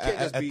 Like, she can't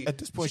just be. At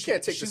this point, she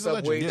can't take the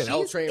subway and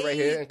L train right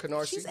here in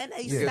Canarsie. She's an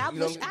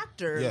established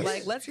actor. Yes.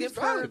 Like, let's give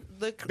her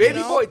the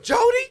baby boy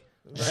Jody.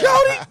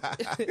 Jody,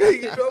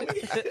 you know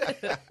me?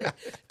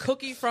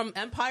 Cookie from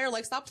Empire.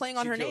 Like, stop playing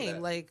on her name.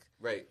 That.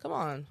 Like, come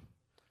on.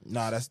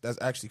 Nah, that's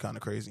actually kind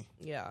of crazy.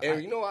 Yeah,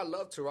 and I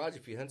love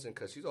Taraji P. Henson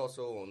because she's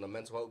also on the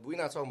mental health. We're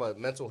not talking about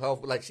mental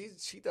health, but like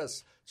she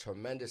does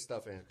tremendous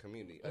stuff in her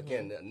community.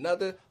 Again,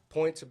 another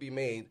point to be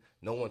made.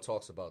 No one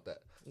talks about that.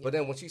 Yeah. But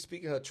then when she's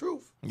speaking her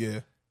truth,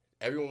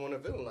 everyone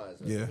want to villainize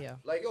her. Yeah.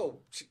 Like,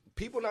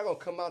 people not gonna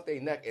come out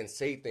their neck and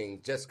say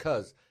things just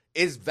because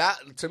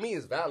to me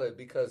it's valid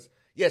because.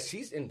 Yes,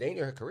 she's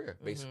endangering her career,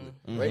 basically,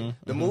 right?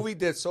 The movie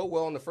did so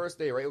well on the first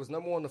day, right? It was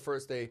 #1 the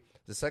first day.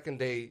 The second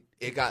day,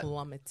 it got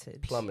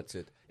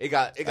plummeted. it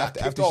got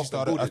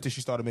after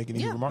she started making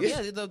any remarks.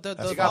 Yeah,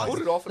 the She got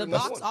booted off of the the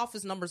number box one.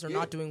 office numbers are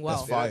not doing well.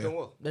 That's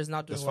fire. There's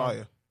not doing That's well.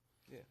 fire.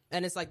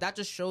 And it's like that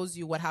just shows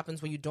you what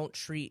happens when you don't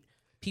treat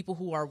people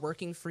who are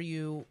working for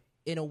you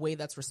in a way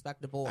that's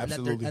respectable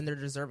Absolutely. and they're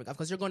deserving of,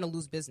 because you're going to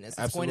lose business. It's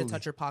Absolutely. going to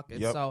touch your pockets.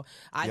 Yep. So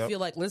I Yep. feel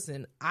like,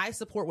 listen, I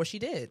support what she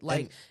did.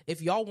 Like,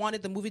 if y'all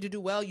wanted the movie to do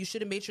well, you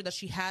should have made sure that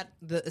she had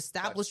the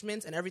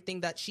establishments and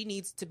everything that she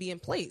needs to be in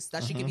place,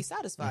 that she can be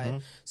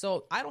satisfied.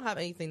 So I don't have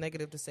anything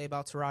negative to say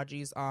about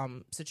Taraji's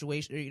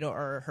situation, you know,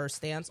 or her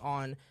stance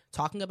on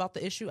talking about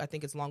the issue. I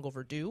think it's long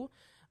overdue.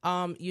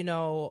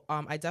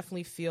 I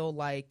definitely feel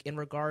like in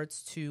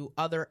regards to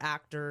other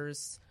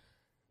actors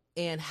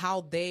and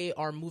how they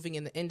are moving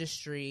in the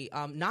industry,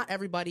 not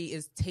everybody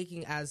is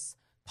taking as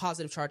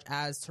positive charge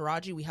as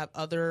Taraji. We have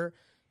other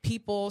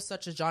people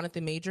such as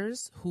Jonathan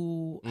Majors,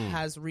 who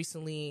has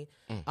recently,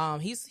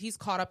 he's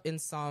caught up in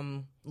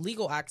some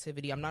legal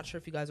activity. I'm not sure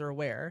if you guys are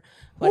aware,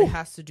 but it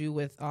has to do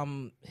with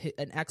an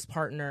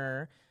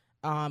ex-partner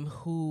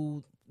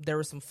who... There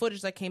was some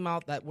footage that came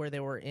out where they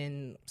were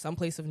in some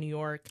place of New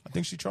York. I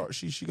think she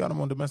got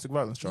him on domestic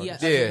violence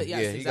charges.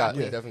 Yes, He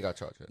definitely got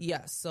charged.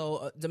 Yes,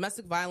 so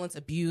domestic violence,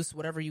 abuse,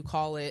 whatever you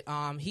call it.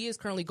 He is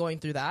currently going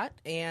through that,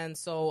 and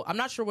so I'm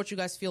not sure what you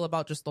guys feel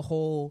about just the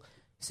whole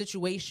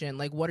situation.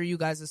 Like, what are you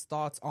guys'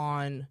 thoughts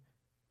on,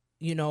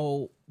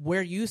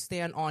 where you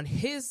stand on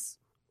his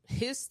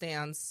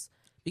stance?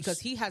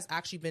 Because he has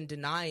actually been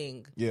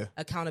denying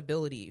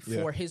accountability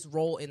for his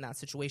role in that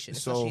situation,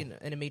 especially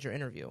in a major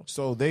interview.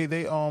 So they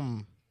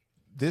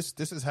this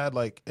has had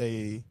like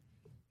an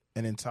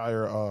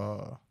entire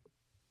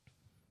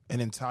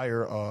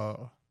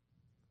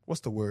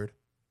what's the word?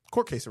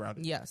 Court case around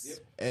it. Yes. Yep.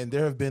 And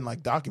there have been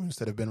like documents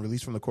that have been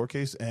released from the court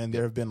case, and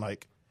there have been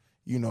like,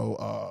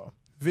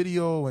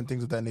 video and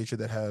things of that nature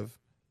that have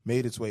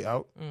made its way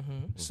out.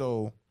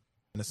 So,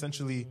 and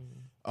essentially,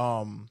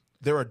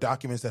 there are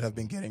documents that have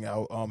been getting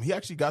out. He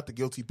actually got the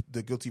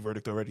guilty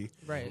verdict already.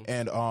 Right.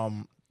 And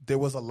there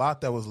was a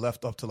lot that was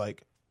left up to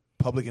like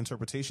public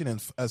interpretation,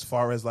 and as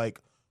far as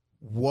like,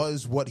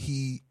 was what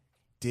he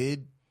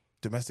did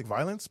domestic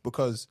violence?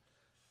 Because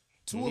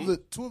two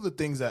of the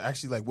things that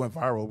actually like went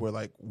viral were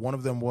like, one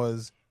of them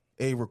was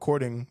a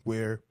recording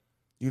where,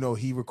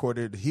 he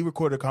recorded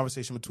a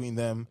conversation between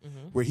them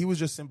where he was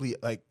just simply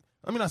like,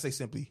 let me not say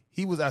simply,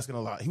 he was asking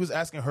a lot. He was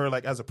asking her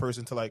like as a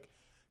person to like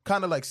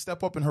kind of like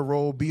step up in her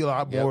role, be a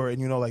lot more,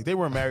 and like they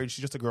weren't married,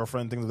 she's just a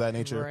girlfriend, things of that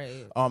nature.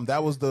 Right.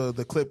 That was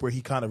the clip where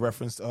he kind of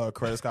referenced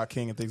Coretta Scott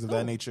King and things of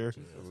that nature.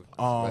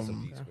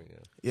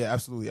 Yeah,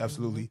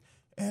 absolutely.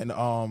 And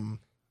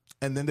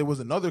then there was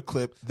another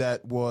clip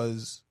that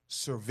was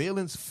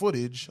surveillance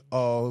footage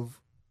of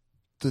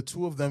the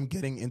two of them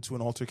getting into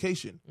an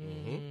altercation.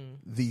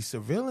 The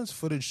surveillance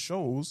footage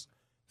shows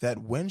that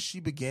when she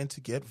began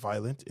to get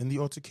violent in the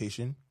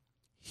altercation,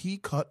 he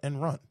cut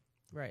and run.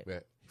 Right.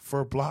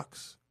 For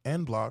blocks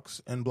and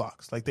blocks and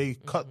blocks. Like they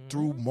cut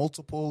through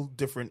multiple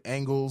different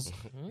angles,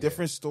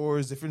 different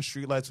stores, different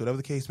streetlights, whatever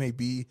the case may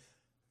be.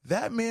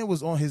 That man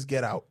was on his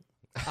get out.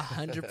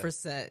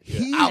 100%.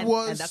 He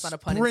was and that's not a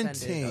pun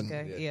sprinting.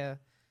 intended. Okay. Yeah.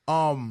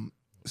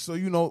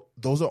 So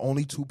those are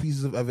only two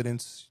pieces of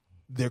evidence.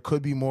 There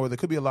could be more. There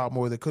could be a lot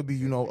more. There could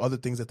be other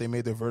things that they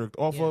made their verdict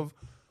off of.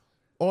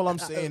 All I'm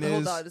saying is,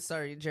 hold on,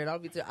 sorry, Jared. I'm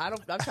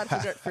trying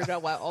to figure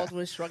out why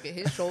Aldwin shrugging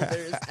his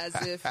shoulders as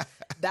if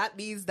that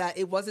means that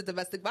it wasn't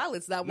domestic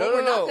violence. Now, what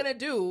we're not going to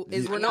do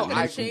is we're not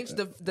going to change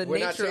the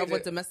nature of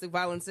what domestic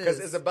violence is.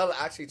 Because Isabella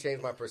actually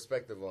changed my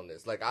perspective on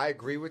this. Like, I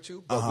agree with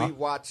you, but we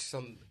watched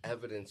some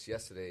evidence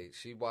yesterday.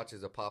 She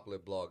watches a popular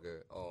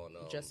blogger on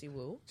Jessie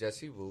Woo.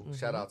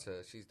 Shout out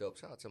to she's dope.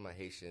 Shout out to my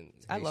Haitian.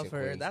 I love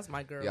her. Queens. That's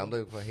my girl. Yeah, I'm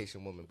looking for a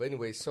Haitian woman. But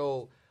anyway,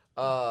 so.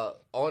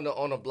 On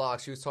the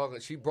blog,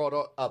 she brought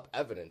up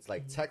evidence,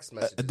 like text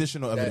messages,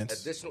 additional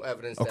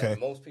evidence that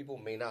most people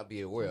may not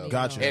be aware of.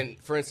 Gotcha. And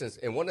for instance,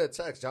 in one of the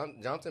texts,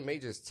 Jonathan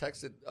Majors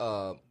texted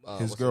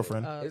his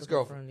girlfriend. His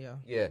girlfriend,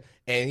 yeah.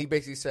 And he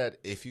basically said,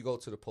 if you go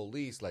to the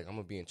police, like, I'm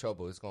gonna be in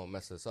trouble. It's gonna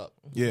mess us up.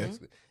 Yeah.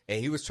 Basically. And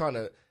he was trying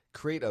to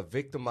create a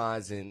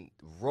victimizing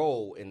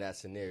role in that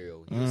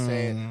scenario. He was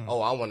saying,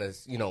 "Oh, I want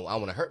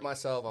to hurt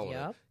myself. I want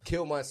to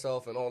kill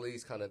myself, and all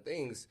these kind of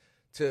things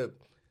to."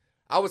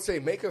 I would say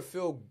make her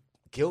feel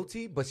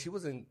guilty, but she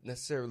wasn't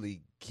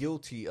necessarily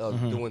guilty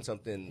of doing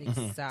something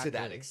to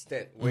that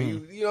extent. Where you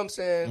know what I'm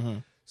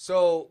saying?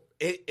 So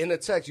in the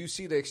text, you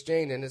see the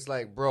exchange, and it's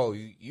like, bro,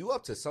 you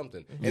up to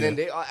something. And then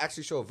they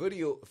actually show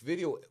video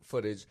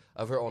footage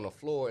of her on the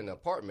floor in the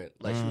apartment,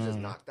 like she was just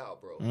knocked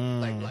out, bro,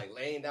 like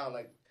laying down,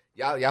 like.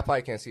 Y'all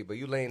probably can't see, but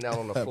you laying down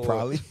on the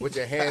floor with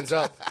your hands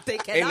up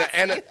in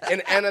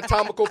an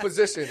anatomical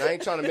position. I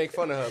ain't trying to make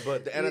fun of her,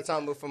 but the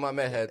anatomical for my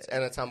med heads,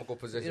 anatomical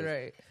position.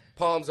 Right.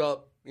 Palms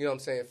up, you know what I'm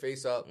saying,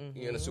 face up,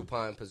 you're in a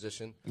supine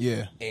position.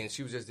 Yeah. And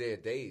she was just there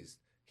dazed.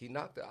 He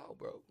knocked her out,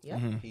 bro. Yeah.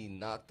 He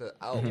knocked her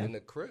out in the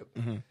crib.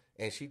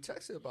 And she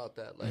texted about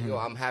that. Like, yo,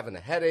 I'm having a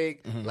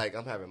headache. Like,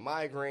 I'm having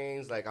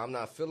migraines. Like, I'm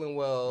not feeling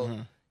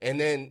well. And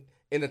then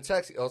in the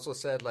text, he also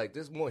said like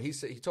this morning.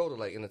 He told her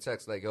like in the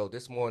text like, "Yo,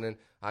 this morning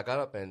I got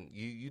up and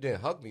you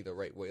didn't hug me the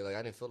right way. Like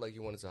I didn't feel like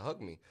you wanted to hug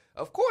me.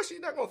 Of course,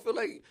 you're not gonna feel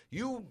like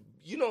you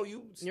You're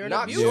an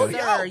knocked abuser. shorty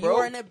out, bro.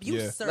 You're an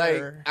abuser.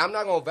 Like I'm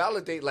not gonna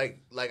validate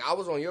like I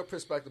was on your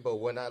perspective, but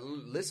when I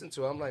listened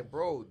to it, I'm like,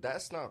 bro,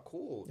 that's not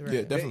cool. Right.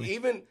 Yeah,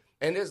 definitely.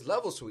 And there's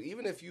levels to it.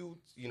 Even if you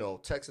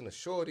texting a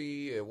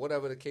shorty or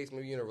whatever the case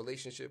may be in a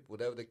relationship,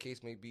 whatever the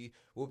case may be,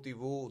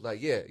 whoop-de-woo,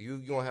 like, yeah, you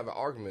don't have an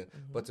argument.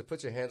 But to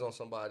put your hands on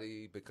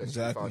somebody because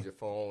you found your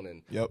phone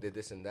and did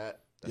this and that,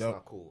 that's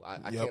not cool.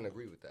 I can't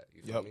agree with that.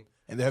 You feel me?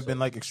 And there have been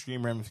like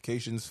extreme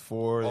ramifications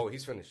for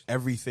he's finished.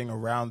 everything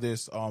around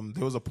this.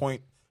 There was a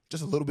point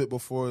just a little bit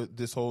before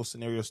this whole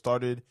scenario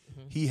started.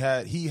 He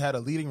had a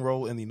leading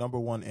role in the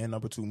 #1 and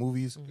 #2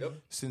 movies.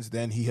 Since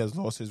then, he has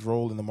lost his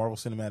role in the Marvel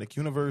Cinematic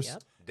Universe.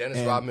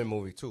 Dennis Rodman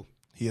movie too.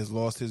 He has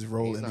lost his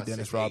role in the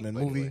Dennis Rodman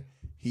movie. Anyway.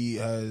 He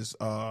has,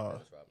 I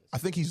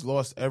think he's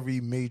lost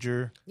every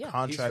major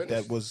contract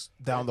that was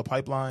down the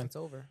pipeline. It's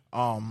over.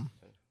 And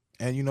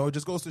it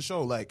just goes to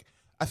show, like,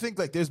 I think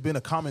like there's been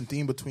a common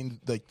theme between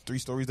the 3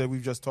 stories that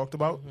we've just talked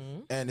about,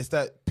 and it's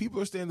that people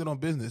are standing on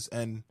business,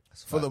 and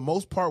for the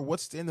most part,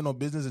 what's standing on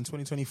business in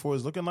 2024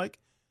 is looking like,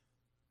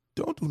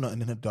 don't do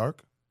nothing in the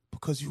dark,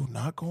 because you're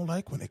not gonna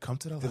like when they come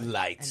to the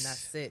light. And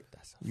that's it.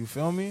 You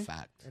feel me?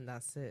 Fact. And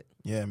that's it.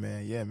 Yeah,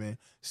 man.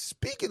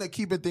 Speaking of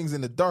keeping things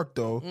in the dark,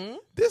 though,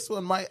 this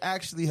one might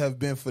actually have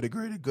been for the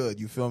greater good.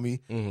 You feel me?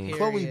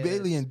 Chloe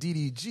Bailey and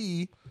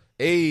DDG,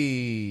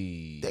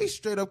 they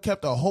straight up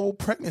kept a whole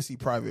pregnancy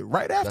private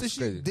right after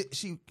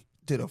she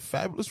did a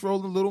fabulous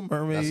role in Little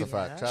Mermaid. That's a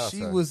fact. Child,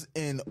 she was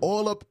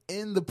all up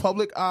in the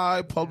public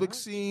eye, public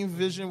scene,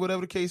 vision,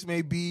 whatever the case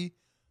may be.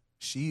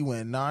 She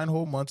went 9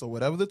 whole months, or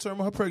whatever the term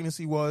of her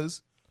pregnancy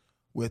was,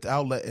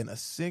 without letting a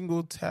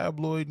single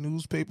tabloid,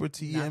 newspaper,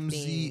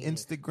 TMZ,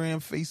 Instagram,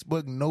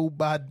 Facebook,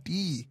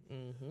 nobody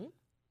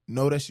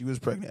know that she was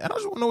pregnant. And I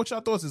just want to know what y'all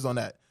thoughts is on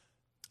that.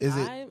 Is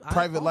it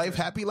private life,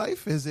 happy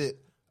life? Is it,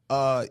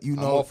 I'm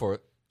all for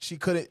it. She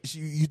couldn't.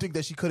 You think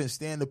that she couldn't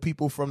stand the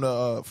people from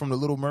the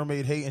Little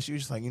Mermaid hate, and she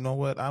was just like, you know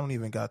what? I don't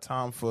even got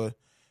time for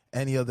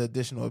any other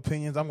additional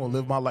opinions. I'm gonna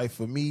live my life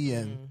for me.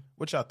 And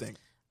what y'all think?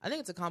 I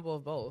think it's a combo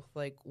of both.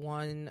 Like,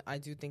 one, I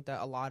do think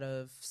that a lot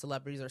of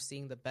celebrities are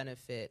seeing the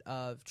benefit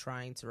of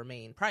trying to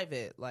remain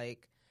private.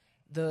 Like,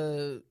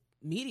 the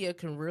media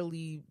can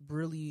really,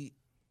 really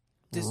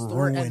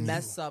distort and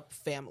mess up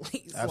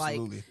families.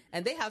 Absolutely. Like,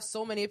 and they have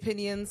so many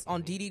opinions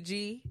on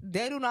DDG.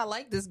 They do not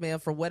like this man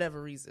for whatever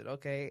reason.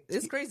 Okay,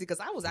 it's crazy because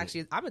I'm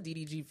a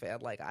DDG fan.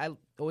 Like, I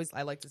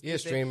like this. You're a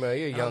streamer.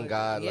 You're a young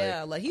guy.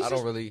 Yeah, like he's I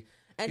don't really.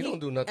 And he don't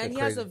do nothing and he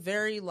crazy. has a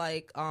very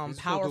like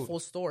powerful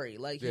story.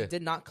 Like he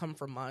did not come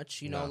from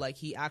much, you know. Like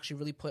he actually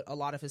really put a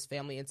lot of his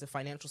family into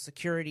financial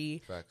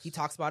security. Facts. He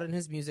talks about it in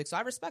his music, so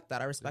I respect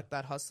that. I respect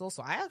that hustle.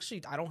 So I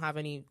don't have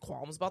any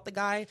qualms about the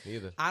guy.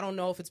 Either. I don't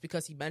know if it's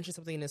because he mentioned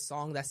something in his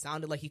song that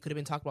sounded like he could have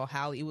been talking about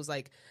Halle. It was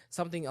like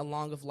something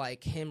along of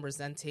like him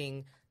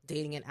resenting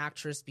dating an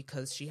actress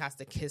because she has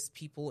to kiss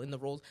people in the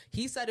roles.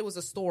 He said it was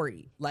a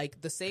story, like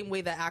the same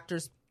way that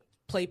actors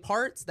play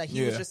parts, that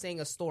he was just saying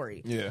a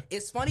story. Yeah.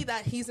 It's funny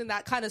that he's in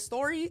that kind of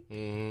story.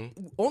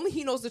 Only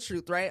he knows the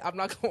truth, right? I'm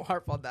not going to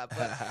harp on that,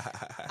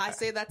 but I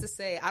say that to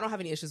say I don't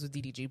have any issues with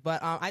DDG. But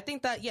I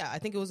think that, I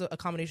think it was a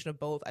combination of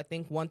both. I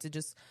think, one, to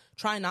just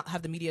try and not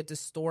have the media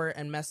distort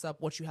and mess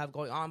up what you have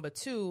going on. But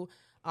two,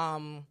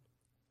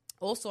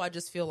 also, I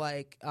just feel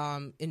like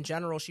in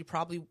general, she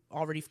probably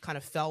already kind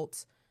of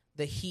felt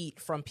the heat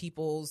from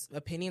people's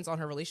opinions on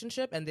her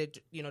relationship. And they,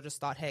 just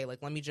thought, hey,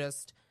 like, let me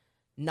just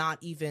not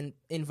even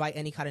invite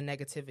any kind of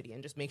negativity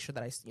and just make sure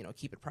that I,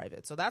 keep it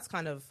private. So that's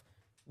kind of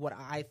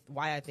why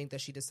I think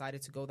that she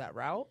decided to go that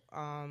route.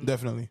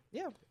 Definitely.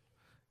 Yeah.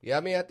 Yeah,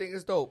 I mean, I think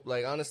it's dope.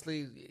 Like,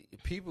 honestly,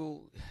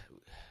 people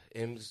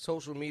in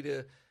social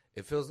media,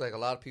 it feels like a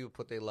lot of people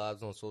put their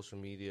lives on social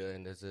media,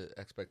 and there's an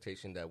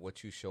expectation that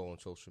what you show on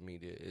social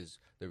media is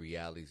the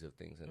realities of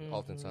things. And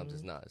oftentimes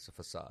it's not. It's a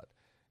facade.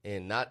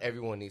 And not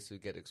everyone needs to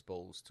get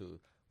exposed to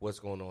what's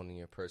going on in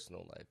your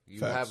personal life.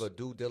 You have a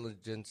due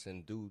diligence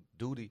and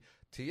duty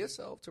to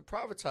yourself to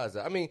privatize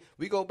that. I mean,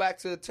 we go back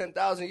to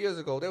 10,000 years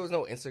ago. There was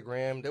no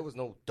Instagram. There was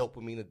no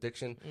dopamine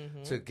addiction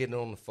to getting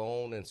on the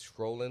phone and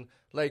scrolling.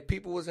 Like,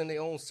 people was in their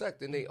own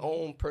sect, in their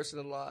own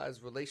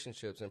personalized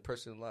relationships and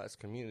personalized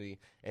community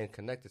and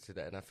connected to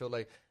that. And I feel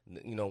like,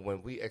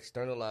 when we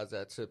externalize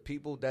that to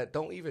people that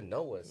don't even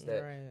know us,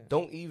 that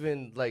don't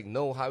even, like,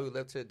 know how we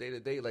live to day to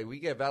day, like, we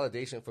get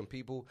validation from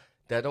people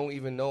that don't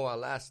even know our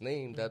last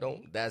name,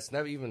 that's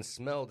never even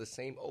smelled the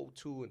same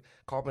O2 and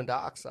carbon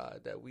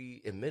dioxide that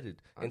we emitted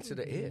into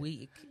the air.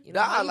 Weak. Real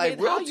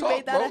talk, you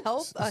made that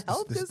bro. a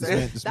health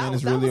This man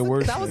is really a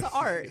wordsmith. That was an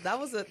art. That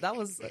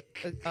was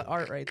an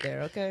art right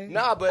there. Okay.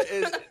 Nah, but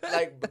it's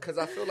like, because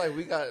I feel like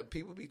we got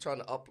people be trying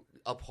to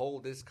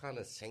uphold this kind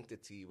of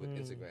sanctity with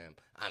Instagram.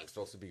 I'm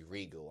supposed to be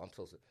regal. I'm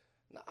supposed to.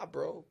 Nah,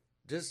 bro.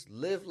 Just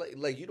live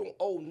like you don't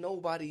owe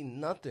nobody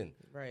nothing.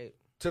 Right.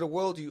 To the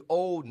world, you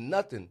owe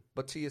nothing,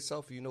 but to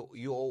yourself,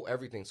 you owe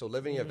everything. So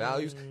live in your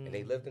values, and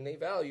they lived in their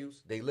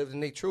values. They lived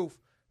in their truth.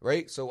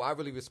 right? So I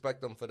really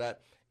respect them for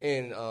that.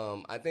 And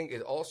I think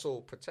it also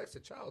protects the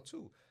child,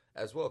 too,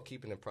 as well,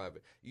 keeping it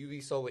private.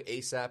 You saw with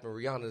ASAP and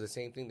Rihanna, the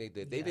same thing they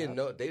did. They didn't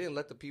know. They didn't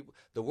let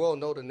the world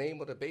know the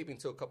name of the baby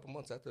until a couple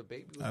months after the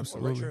baby was born.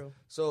 Absolutely. True.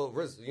 So,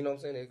 you know what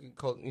I'm saying?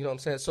 You know what I'm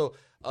saying? So,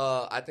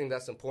 I think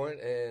that's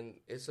important, and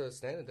it's a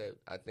standard that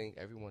I think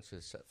everyone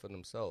should set for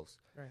themselves.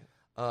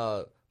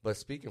 Right. But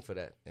speaking for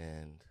that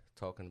and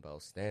talking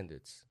about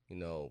standards, you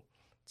know,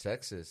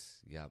 Texas,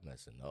 y'all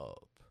messing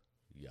up.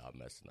 Y'all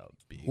messing up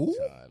big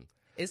time.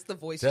 It's the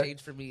voice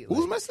change for me.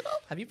 Who's messing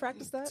up? Have you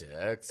practiced that?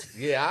 Texas.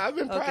 Yeah, I've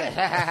been Okay.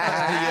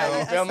 practicing.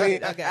 You feel me?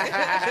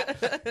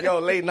 Okay. Yo,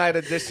 late night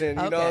edition. You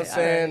know what I'm Okay,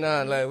 saying?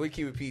 Like, we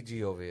keep it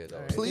PG over here, though.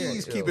 All right.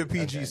 Please keep it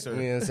PG, sir.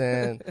 You know what I'm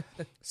saying?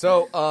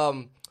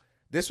 So,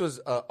 this was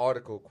an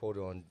article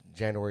quoted on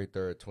January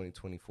 3rd,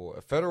 2024.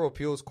 A federal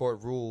appeals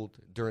court ruled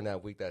during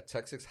that week that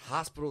Texas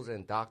hospitals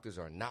and doctors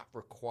are not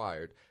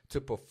required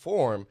to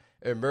perform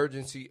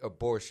emergency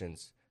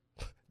abortions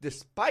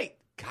despite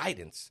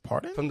guidance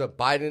from the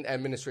Biden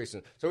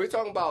administration. So we're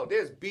talking about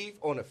there's beef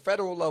on a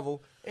federal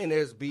level and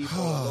there's beef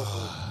on a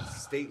local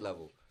state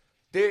level.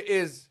 There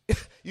is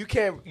you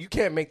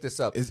can't make this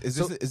up. Is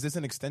this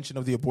an extension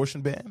of the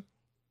abortion ban?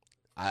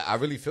 I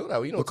really feel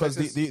that way. You know, Because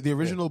Texas, the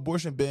original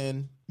abortion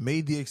ban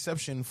made the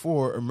exception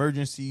for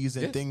emergencies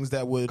and things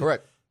that would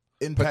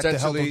impact the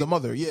health of the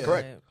mother.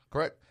 Yeah,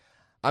 correct.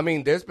 I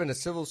mean, there's been a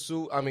civil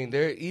suit. I mean,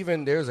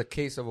 there's a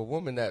case of a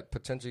woman that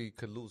potentially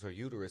could lose her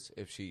uterus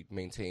if she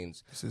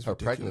maintains her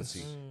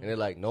pregnancy, and they're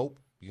like, nope,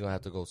 you're gonna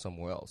have to go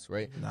somewhere else,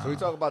 right? So we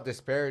talk about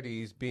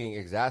disparities being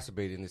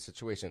exacerbated in this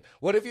situation.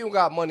 What if you don't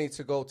got money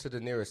to go to the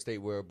nearest state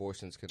where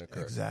abortions can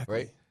occur? Exactly.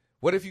 Right?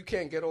 What if you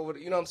can't get over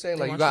you know what I'm saying?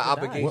 Like, you got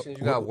obligations,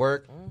 you got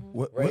work.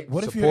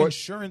 What if your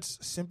insurance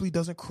simply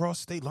doesn't cross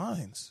state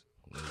lines?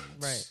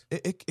 Right.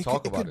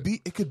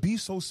 It could be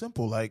so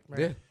simple. Like,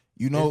 Yeah.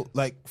 you know,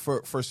 like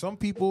for some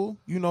people,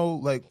 you know,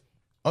 like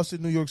us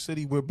in New York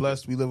City, we're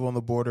blessed. We live on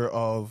the border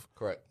of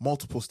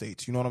multiple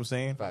states. You know what I'm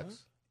saying?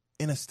 Facts.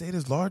 In a state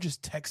as large as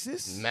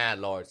Texas, Mad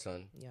large,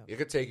 son. Yeah. It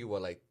could take you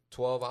like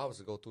 12 hours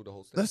to go through the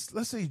whole state.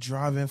 let's say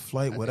drive-in,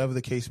 flight, whatever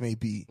the case may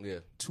be,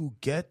 to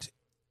get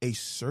a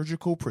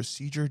surgical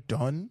procedure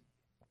done.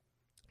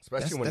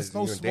 Especially when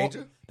you're in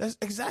danger. That's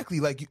exactly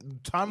like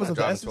time is of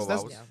the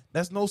essence.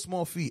 That's no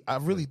small feat. I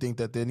really think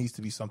that there needs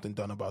to be something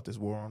done about this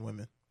war on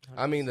women. 100%.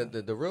 I mean,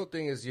 the real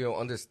thing is, you know,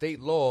 under state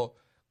law,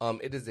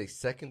 it is a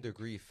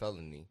second-degree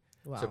felony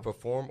to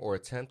perform or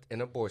attempt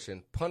an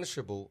abortion,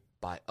 punishable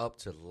by up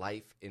to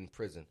life in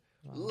prison.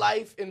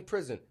 Life in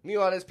prison.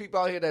 Meanwhile, there's people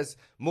out here that's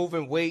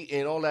moving weight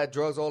and all that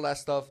drugs, all that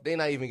stuff. They're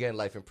not even getting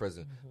life in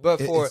prison.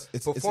 But for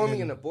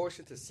performing an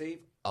abortion to save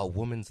a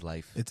woman's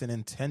life, it's an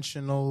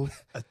intentional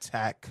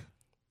attack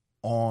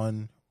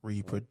on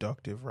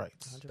reproductive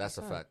rights. 100%. That's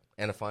a fact.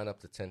 And a fine up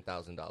to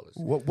 $10,000.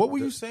 What were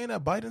you saying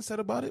that Biden said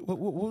about it? What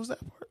was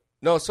that part?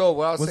 No, so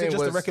what I was saying it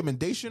just was a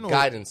recommendation or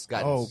guidance.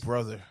 Oh,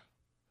 brother.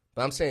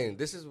 But I'm saying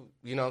this is,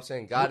 you know what I'm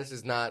saying, guidance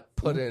is not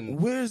put in.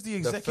 Where's the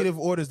executive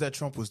orders that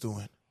Trump was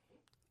doing?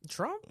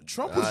 Trump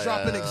was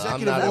dropping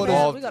executive not orders.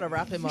 involved. We gotta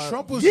wrap him up.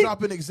 Trump was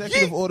dropping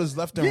executive orders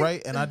left and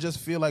right, and I just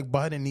feel like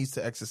Biden needs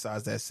to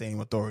exercise that same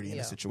authority in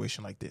a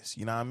situation like this.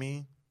 You know what I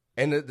mean?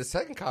 And the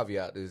second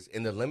caveat is,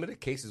 in the limited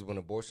cases when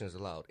abortion is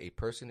allowed, a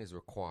person is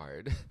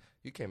required,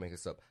 you can't make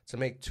this up, to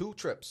make 2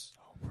 trips.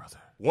 Oh, brother.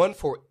 One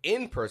for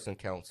in-person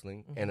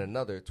counseling and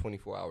another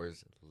 24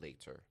 hours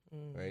later,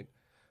 right?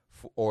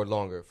 Or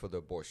longer for the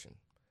abortion.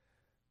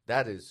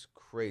 That is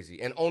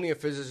crazy. And only a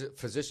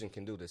physician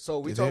can do this. So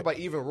we talk about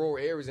even rural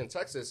areas in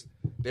Texas,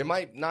 there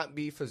might not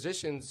be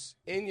physicians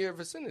in your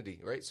vicinity,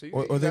 right? So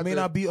or there may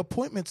not be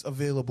appointments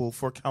available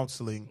for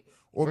counseling.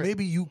 Or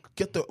maybe you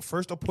get the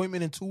first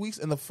appointment in 2 weeks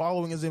and the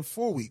following is in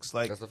 4 weeks.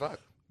 Like, that's a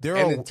fact. There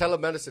and are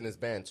telemedicine is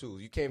banned too.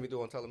 You can't even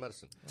do it on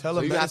telemedicine. Telemedicine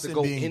so you have to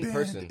go being in banned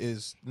person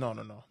is no.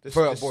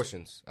 For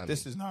abortions.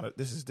 This is not.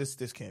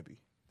 This can't be.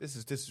 This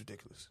is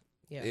ridiculous.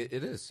 Yeah.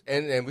 It is.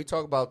 And we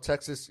talk about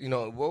Texas, you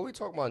know, what we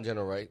talk about in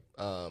general, right?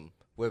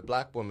 With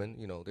black women,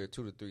 you know, they're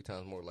 2 to 3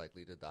 times more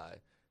likely to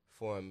die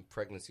from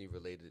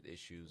pregnancy-related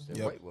issues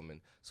than white women.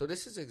 So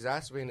this is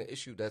exacerbating an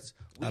issue that's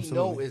we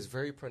know is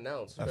very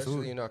pronounced,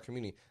 especially in our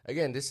community.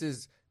 Again, this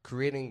is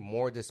creating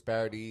more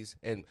disparities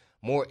and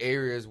more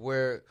areas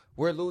where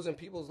we're losing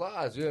people's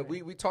lives. You know,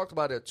 we talked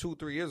about it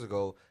 2-3 years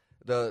ago.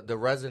 The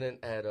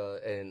resident at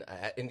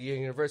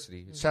Indiana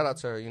University, shout out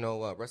to her, you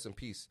know, rest in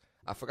peace.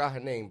 I forgot her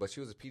name, but she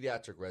was a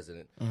pediatric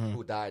resident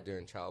who died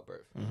during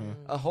childbirth.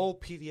 A whole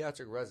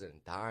pediatric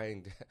resident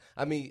dying.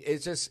 I mean,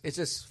 it's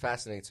just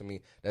fascinating to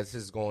me that this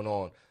is going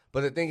on.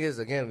 But the thing is,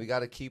 again, we got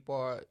to keep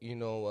our, you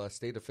know,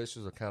 state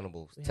officials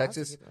accountable.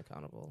 Texas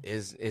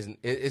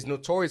is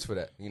notorious for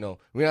that. You know,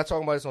 we're not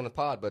talking about this on the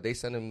pod, but they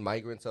sending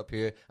migrants up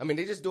here. I mean,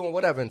 they just doing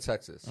whatever in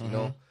Texas. You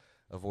know,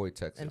 avoid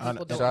Texas. And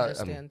people don't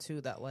understand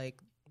too that like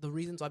the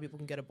reasons why people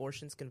can get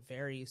abortions can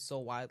vary so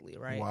widely,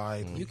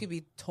 right? You could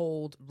be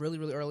told really,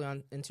 really early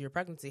on into your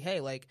pregnancy,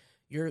 hey, like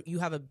your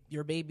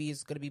baby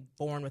is going to be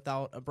born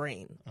without a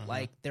brain,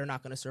 like they're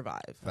not going to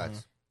survive.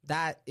 Facts.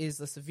 That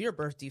is a severe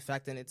birth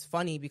defect, and it's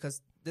funny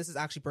because this is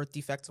actually Birth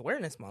Defects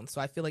Awareness Month.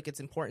 So I feel like it's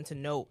important to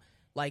note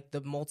like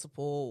the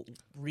multiple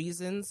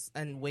reasons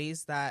and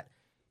ways that,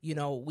 you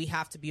know, we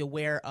have to be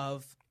aware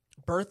of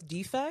birth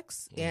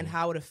defects and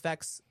how it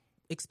affects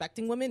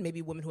expecting women,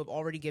 maybe women who have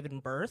already given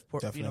birth,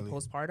 you know,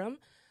 postpartum.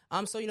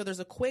 So, you know, there's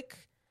a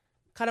quick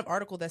kind of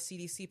article that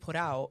CDC put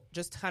out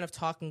just kind of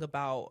talking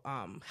about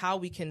how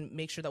we can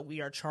make sure that we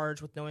are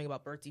charged with knowing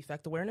about Birth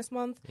Defect Awareness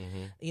Month.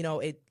 You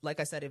know, it, like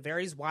I said, it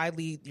varies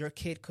widely. Your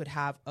kid could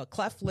have a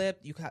cleft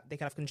lip. They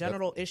could have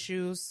congenital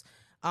issues.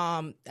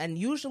 And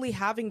usually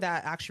having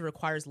that actually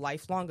requires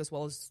lifelong as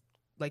well as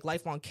like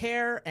lifelong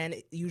care. And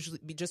it usually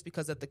just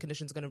because that the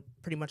condition is going to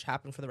pretty much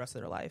happen for the rest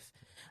of their life.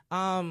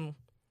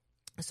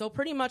 So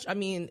pretty much, I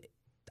mean,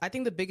 I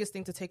think the biggest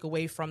thing to take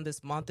away from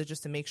this month is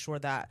just to make sure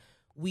that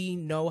we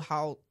know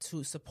how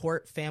to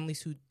support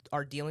families who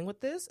are dealing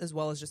with this, as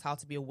well as just how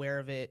to be aware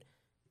of it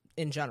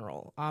in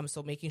general.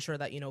 So making sure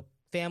that, you know,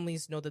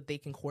 families know that they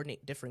can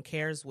coordinate different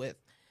cares with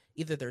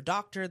either their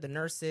doctor, the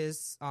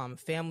nurses,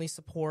 family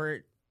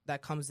support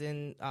that comes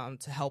in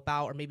to help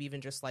out, or maybe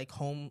even just like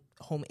home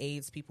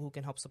aides, people who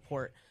can help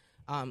support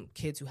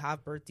kids who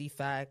have birth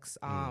defects.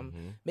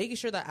 Making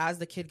sure that as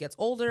the kid gets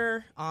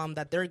older,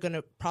 that they're going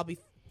to probably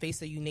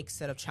face a unique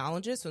set of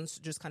challenges. So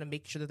just kind of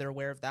make sure that they're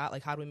aware of that.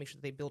 Like, how do we make sure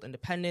that they build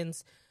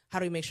independence? How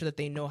do we make sure that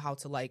they know how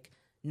to like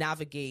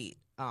navigate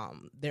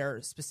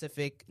their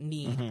specific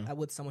need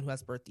with someone who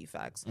has birth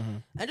defects?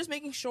 And just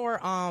making sure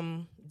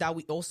that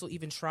we also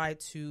even try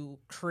to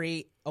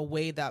create a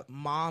way that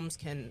moms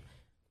can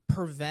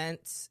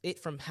prevent it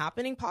from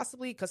happening,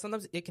 possibly, because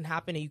sometimes it can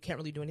happen and you can't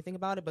really do anything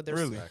about it. But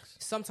there's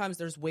sometimes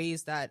there's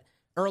ways that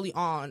early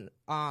on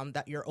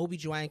that your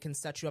OBGYN can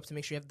set you up to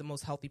make sure you have the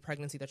most healthy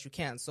pregnancy that you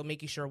can. So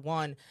making sure,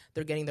 one,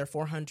 they're getting their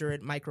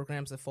 400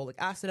 micrograms of folic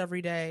acid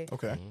every day.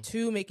 Okay.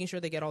 Two, making sure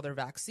they get all their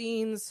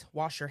vaccines,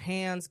 wash your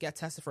hands, get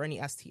tested for any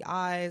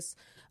STIs.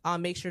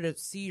 Make sure to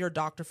see your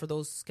doctor for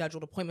those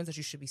scheduled appointments that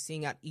you should be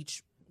seeing at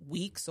each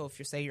week. So if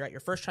you're at your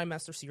first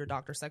trimester, see your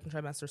doctor second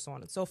trimester, so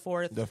on and so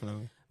forth.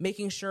 Definitely.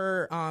 Making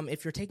sure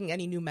if you're taking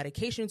any new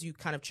medications, you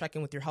kind of check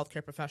in with your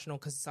healthcare professional,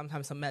 because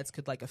sometimes some meds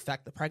could like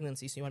affect the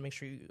pregnancy. So you want to make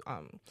sure you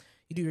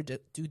do your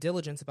due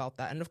diligence about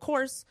that. And of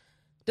course,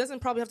 it doesn't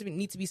probably have to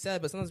need to be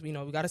said, but sometimes we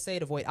got to say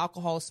it: avoid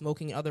alcohol,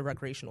 smoking, and other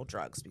recreational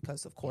drugs,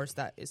 because of course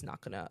that is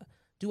not going to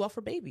do well for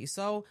babies.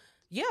 So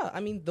yeah, I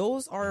mean,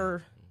 those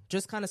are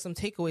just kind of some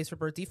takeaways for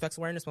Birth Defects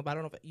Awareness Month. I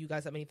don't know if you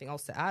guys have anything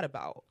else to add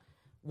about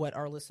what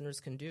our listeners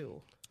can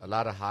do. A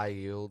lot of high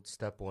yield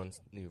step one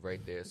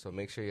right there. So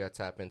make sure y'all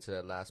tap into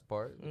that last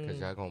part, because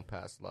y'all gonna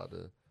pass a lot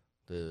of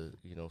the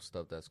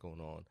stuff that's going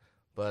on.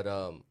 But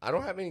I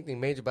don't have anything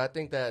major, but I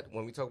think that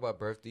when we talk about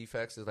birth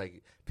defects, it's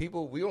like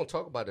we don't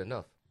talk about it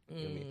enough. You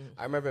know what I mean?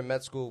 I remember in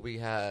med school we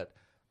had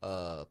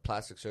a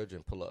plastic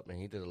surgeon pull up, and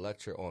he did a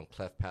lecture on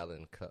cleft palate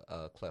and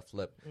cleft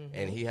lip,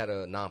 and he had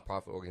a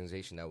nonprofit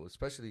organization that would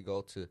especially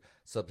go to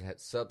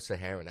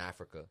sub-Saharan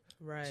Africa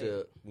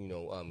to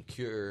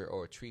cure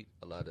or treat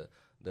a lot of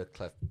the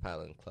cleft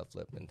palate and cleft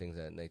lip and things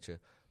of that nature.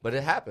 But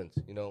it happens,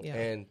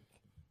 and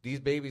these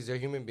babies, they're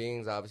human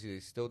beings. Obviously, they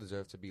still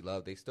deserve to be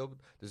loved. They still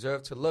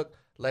deserve to look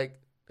like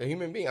a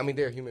human being. I mean,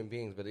 they're human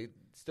beings, but they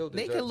still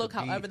deserve they can look to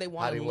however they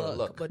want to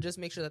look, but just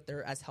make sure that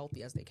they're as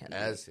healthy as they can.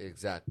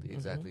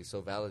 Exactly.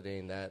 So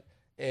validating that,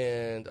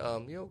 and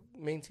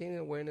maintaining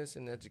awareness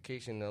and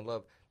education and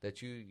love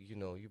that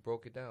you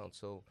broke it down.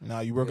 So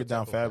you broke it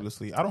down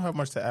fabulously. I don't have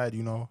much to add,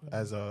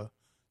 as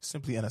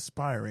simply an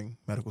aspiring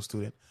medical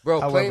student.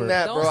 Bro, claim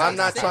that, bro. I'm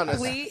not trying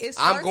to.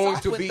 I'm going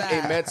to be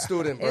a med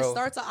student, bro.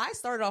 I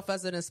started off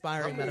as an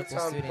aspiring medical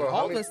student.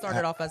 All of us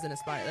started off as an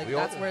aspiring. Like,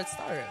 that's where it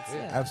starts.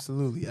 Yeah.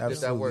 Absolutely.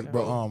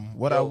 But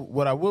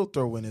what I will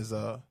throw in is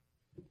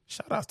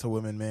shout out to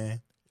women,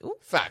 man. Ooh.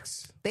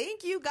 Facts.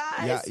 Thank you,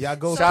 guys. Y'all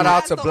go. Shout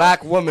out to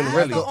black women,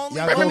 really. Y'all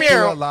go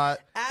through a lot.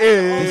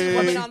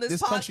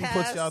 This country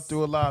puts y'all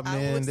through a lot, man.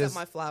 I will accept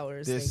my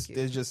flowers. There's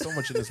just so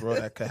much in this world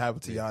that could happen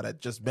to y'all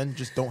that men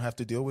just don't have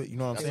to deal with. You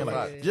know what I'm saying?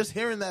 Like, just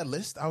hearing that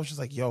list, I was just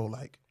like, yo,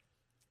 like,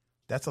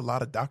 that's a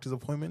lot of doctor's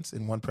appointments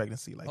in one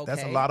pregnancy. Like,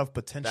 that's a lot of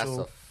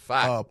potential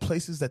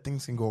places that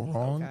things can go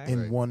wrong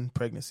in one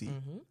pregnancy.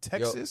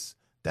 Texas,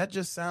 that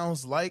just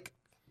sounds like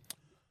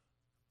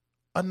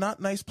a not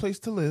nice place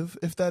to live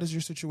if that is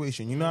your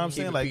situation. You know what I'm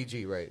saying? Like,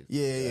 PG, right?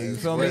 Yeah, you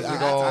feel me?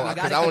 I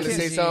want to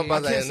say something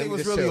about that. I can't say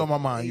what's really on my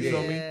mind. You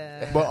feel me?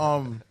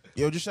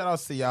 But just shout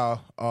outs to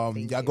y'all.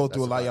 Y'all go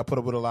through a lot. Y'all put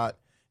up with a lot,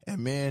 and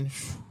man,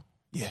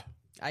 yeah.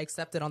 I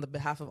accept it on the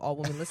behalf of all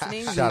women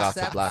listening. Shout out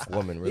to black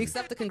women. Really. We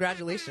accept the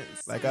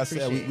congratulations. Like I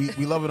said,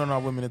 we love it on our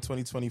women in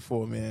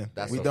 2024, man.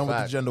 We done with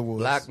the gender wars.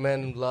 Black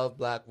men love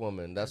black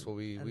women. That's what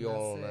we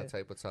all on that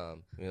type of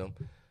time.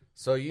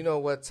 So you know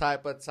what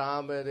type of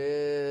time it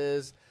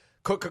is.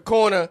 Cook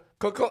Corner.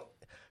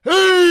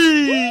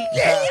 Hey!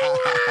 Yeah!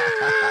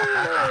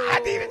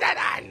 I needed that.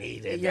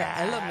 Your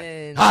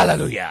element.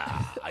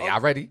 Hallelujah. y'all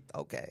ready?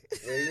 Okay.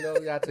 Yeah, you know,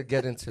 you have to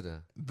get into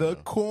The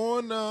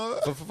corner.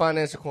 for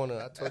Financial Corner.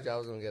 I told you I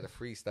was gonna get a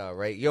freestyle,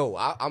 right? Yo,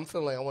 I'm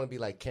feeling like I want to be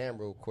like Cam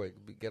real quick,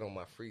 get on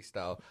my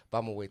freestyle, but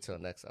I'm gonna wait till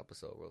the next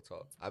episode. Real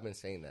talk. I've been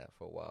saying that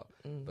for a while,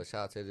 but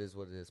shout out to It Is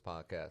What It Is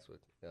podcast with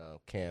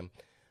Cam.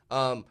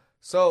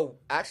 So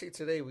actually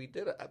today we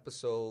did an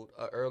episode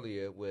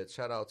earlier with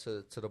shout out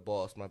to the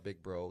boss, my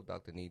big bro,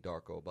 Dr. Nee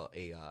Darko, about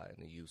AI and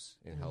the use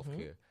in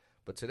healthcare.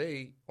 But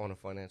today on the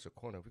Financial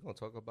Corner, we're gonna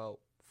talk about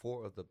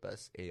 4 of the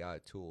best AI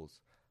tools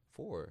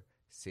for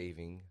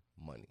saving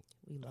money.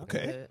 We love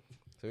Okay. it.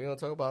 So we're gonna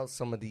talk about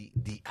some of the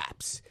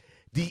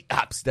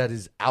apps that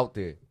is out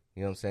there.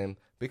 You know what I'm saying?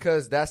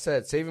 Because that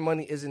said, saving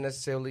money isn't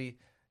necessarily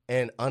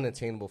an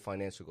unattainable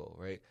financial goal,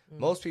 right?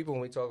 Most people,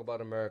 when we talk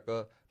about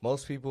America,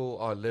 most people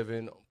are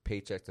living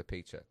paycheck to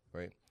paycheck,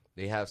 right?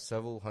 They have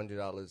several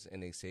 $100s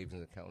in a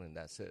savings account, and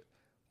that's it.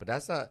 But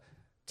that's not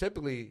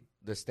typically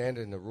the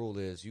standard and the rule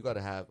is you got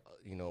to have,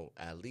 you know,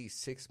 at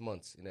least 6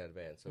 months in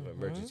advance of an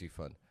emergency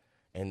fund.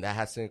 And that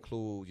has to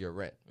include your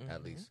rent,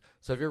 at least.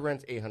 So if your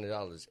rent's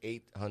 $800,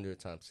 800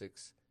 times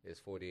 6 is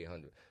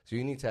 $4,800. So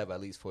you need to have at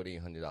least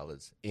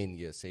 $4,800 in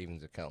your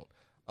savings account.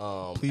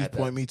 Please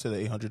point me to the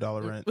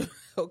 $800 rent.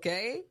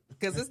 Okay?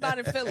 Because it's not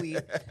in Philly.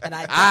 And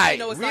I Aight, definitely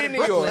know it's we not in in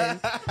New York.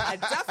 Brooklyn. I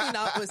definitely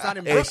know it's not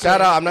in Hey, Brooklyn.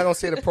 shout out! I'm not gonna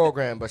say the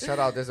program, but shout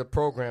out. There's a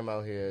program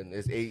out here, and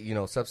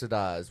it's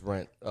subsidized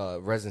rent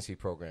residency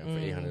program for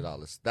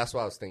 $800. That's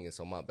what I was thinking.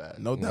 So my bad.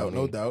 No You know doubt, what I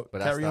no mean? doubt. But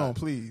that's Carry not- on,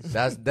 please.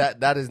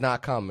 That is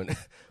not common.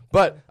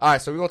 But all right,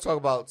 so we're gonna talk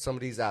about some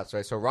of these apps,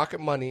 right? So Rocket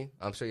Money,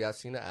 I'm sure y'all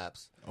seen the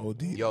apps.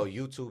 OD. Yo,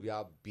 YouTube,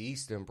 y'all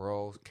beasting,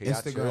 bro. Can y'all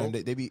Instagram,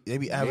 chill? they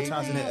be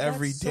advertising it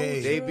every that's so day.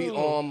 They be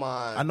on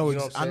my. I know you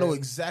what I'm I know saying?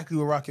 exactly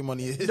what Rocket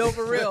Money is. No,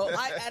 for real.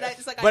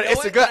 It's like But I know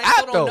it's a it, good but I still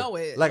app don't though. know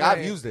it. Like I've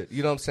Right. used it.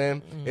 You know what I'm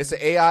saying? It's an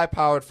AI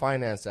powered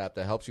finance app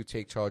that helps you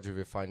take charge of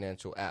your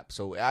financial app.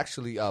 So it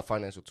actually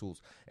financial tools,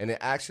 and it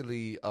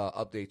actually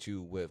updates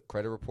you with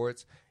credit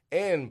reports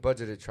and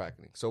budgeted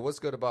tracking. So what's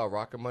good about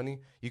Rocket Money?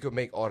 You could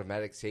make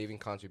automatic saving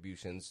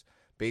contributions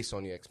based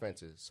on your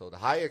expenses. So the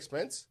higher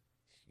expense,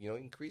 you know,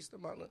 increase the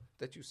amount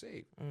that you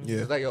save. Yeah.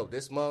 It's like, yo,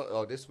 this month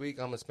or this week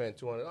I'm gonna spend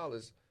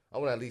 $200. I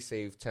want to at least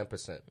save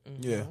 10%.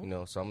 Yeah. You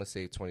know, so I'm gonna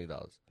save $20.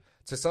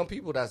 To some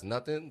people, that's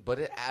nothing, but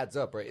it adds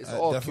up, right? It's It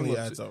all definitely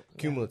adds up.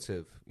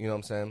 cumulative. You know what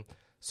I'm saying?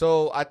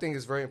 So I think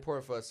it's very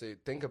important for us to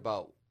think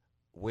about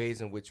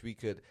ways in which we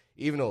could,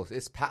 even though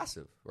it's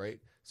passive, right?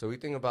 So we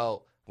think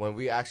about when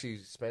we actually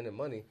spending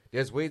money,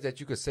 there's ways that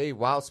you could save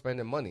while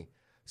spending money.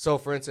 So,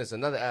 for instance,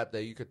 another app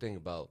that you could think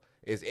about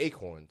is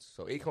Acorns.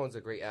 So Acorns is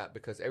a great app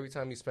because every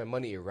time you spend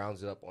money, it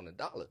rounds it up on a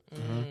dollar.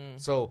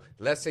 So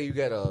let's say you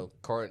get a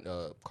carton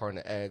of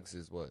eggs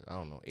is what? I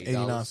don't know, $8.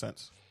 89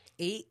 cents.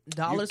 $8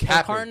 You per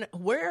capping. carton.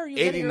 Where are you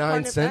getting your 89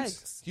 carton of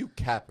cents? eggs? You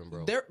capping,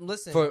 bro.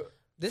 Listen.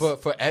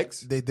 For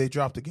eggs? They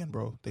dropped again,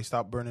 bro. They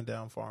stopped burning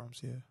down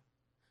farms. Yeah.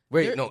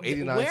 Wait, there- no,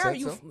 89 where cents? Are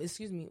you? huh?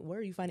 Excuse me. Where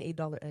are you finding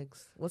 $8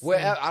 eggs? What's Well,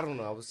 the- I don't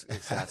know.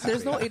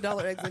 There's no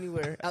 $8 eggs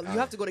anywhere. You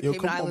have to go to Yo,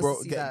 Cayman come on, Islands bro.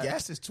 to see that.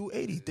 Gas is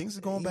 $2.80. Things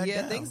are going back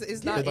Yeah, down. things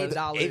is not but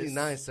 $8.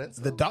 89 cents?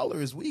 The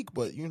dollar is weak,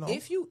 but you know,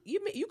 If you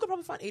could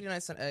probably find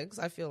 89-cent eggs.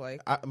 I feel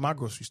like my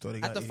grocery store,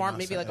 they got at the farm, 89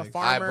 maybe cent like a eggs.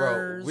 All right,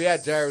 farmer's. bro.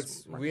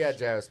 We at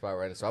Jared's spot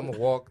right now. So I'm going to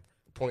walk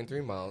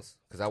 0.3 miles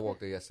because I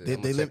walked there yesterday.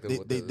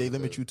 They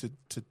limit you to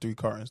 3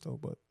 cartons though,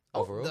 but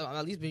Oh, for real?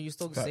 At least you're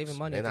still Facts. saving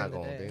money. They're at the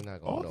not end of going. the They're day.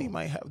 not going. Aldi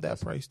might have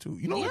that price too.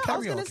 You know what? Yeah, I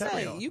was Carry on, gonna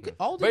carry say on. you could.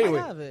 But Aldi might anyway,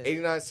 have it.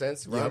 89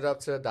 cents, round it up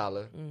to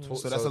 $1.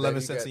 So that's then 11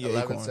 you cents get in your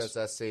 11 Acorns. cents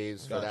that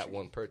saves for Got that you.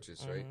 one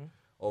purchase, right?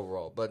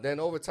 Overall. But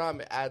then over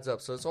time, it adds up.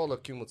 So it's all a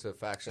cumulative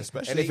faction.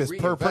 Especially And if they it's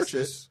per reinvest it.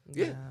 purchase.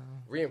 Yeah.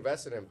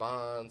 Reinvested in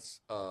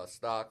bonds,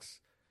 stocks.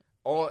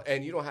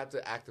 And you don't have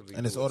to actively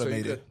And it's do it. So you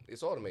automated.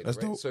 it's automated, That's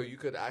right? dope. So you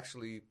could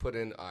actually put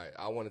in, all right,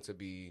 I want it to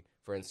be,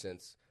 for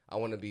instance, I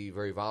want to be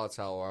very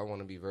volatile or I want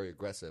to be very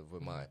aggressive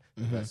with my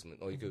investment.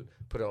 Or you could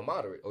put it on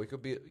moderate. Or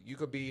you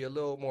could be a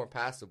little more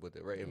passive with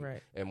it,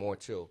 right? And more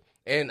chill.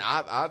 And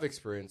I've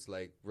experienced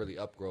like really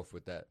upgrowth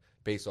with that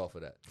based off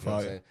of that. You know what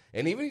I'm Fire. saying?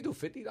 And even you do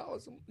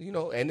 $50, you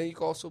know, and then you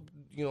can also,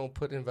 you know,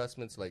 put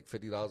investments like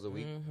 $50 a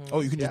week. Oh,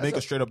 you can just Yeah, make so-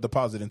 a straight up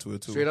deposit into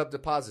it too. Straight up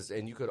deposits,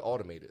 and you could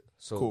automate it.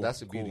 So Cool, that's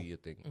the beauty cool. of your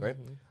thing, right?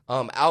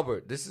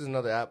 Albert, this is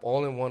another app,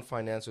 all-in-one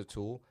financial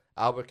tool.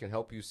 Albert can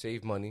help you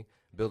save money,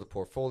 build a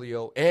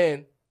portfolio,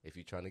 and if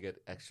you're trying to get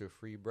extra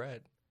free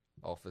bread,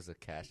 offers a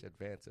cash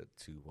advance of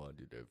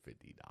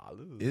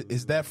 $250.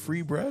 Is that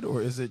free bread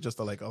or is it just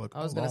a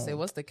I was gonna say,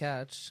 what's the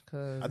catch?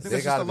 Cause I think They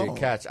that's just gotta a be a loan.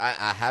 catch. I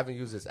haven't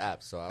used this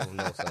app, so I don't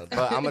know. Son.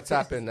 But I'm gonna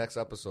tap in next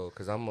episode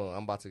because I'm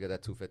about to get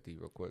that $250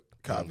 real quick.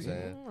 You know what I'm Copy.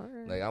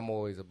 saying? Like I'm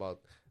always about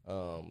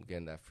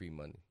getting that free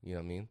money. You know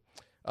what I mean?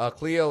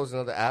 Clio is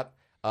another app.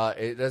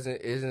 It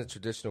isn't a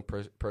traditional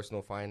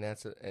personal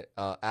finance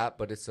app,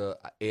 but it's a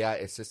AI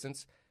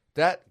assistance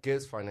that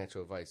gives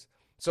financial advice.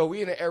 So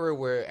we in an era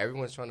where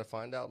everyone's trying to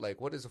find out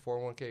like what is a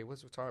 401k,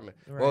 what's retirement.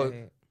 Well,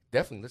 Right.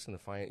 definitely listen to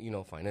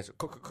financial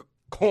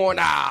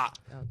corner,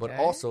 but Okay.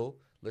 also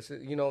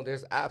listen. You know,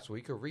 there's apps where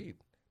you could read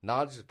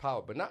knowledge is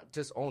power, but not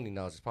just only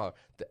knowledge is power.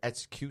 The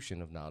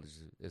execution of knowledge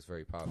is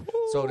very powerful.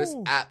 So this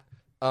app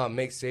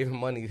makes saving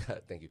money,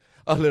 thank you,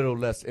 a little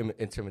less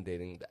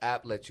intimidating. The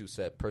app lets you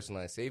set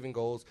personalized saving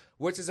goals,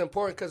 which is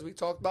important because we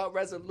talked about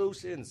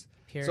resolutions.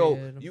 Period.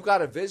 So you got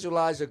to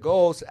visualize your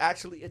goals to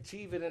actually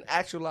achieve it and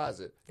actualize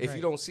it. If Right.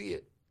 you don't see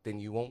it, then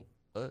you won't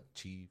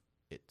achieve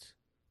it.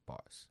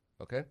 Bars.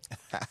 Okay?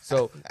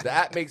 So the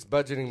app makes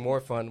budgeting more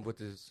fun with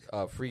this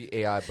free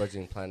AI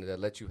budgeting planner that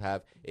lets you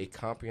have a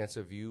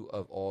comprehensive view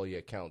of all your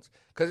accounts.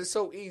 Because it's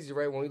so easy,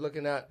 right? When we're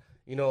looking at,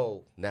 you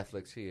know,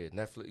 Netflix here,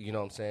 Netflix, you know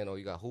what I'm saying? Or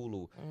you got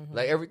Hulu.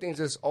 Like everything's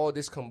just all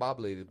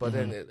discombobulated. But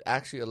then it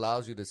actually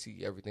allows you to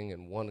see everything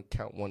in one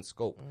account, one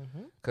scope.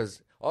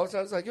 Because all the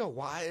time it's like, yo,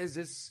 why is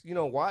this, you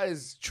know, why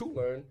is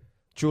TrueLearn?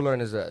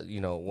 TrueLearn is a, you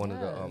know, one of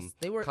the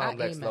They were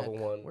complex at AMEC. level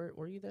one.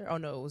 Were you there? Oh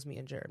no, it was me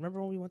and Jared. Remember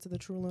when we went to the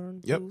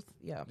TrueLearn Yep. booth?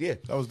 Yeah. Yeah.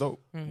 That was dope.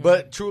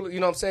 But truly, you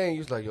know what I'm saying? You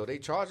was like, yo, they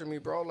charging me,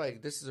 bro.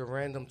 Like, this is a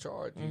random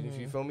charge. If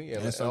you feel me?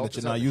 And it's something all that of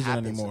a you're not sudden using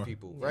happens to anymore.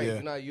 People, right? Yeah.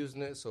 You're not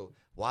using it, so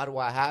why do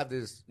I have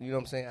this? You know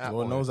what I'm saying? app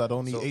Lord on knows it? I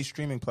don't need So, 8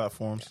 streaming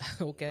platforms.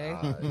 Okay.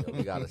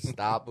 we gotta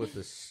stop with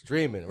the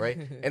streaming, right?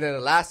 And then the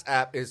last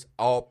app is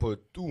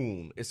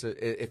Opportune.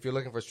 If you're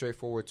looking for a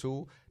straightforward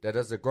tool that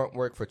does the grunt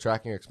work for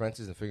tracking your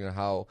expenses and figuring out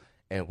how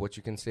and what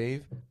you can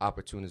save,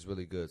 Opportune is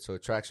really good. So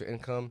it tracks your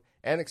income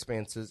and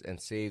expenses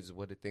and saves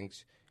what it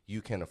thinks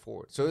you can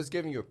afford. So it's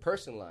giving you a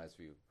personalized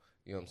view.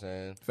 You know what I'm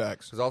saying?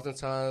 Facts. Because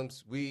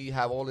oftentimes we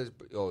have all this,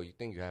 you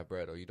think you have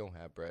bread or you don't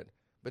have bread.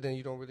 But then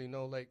you don't really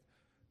know, like,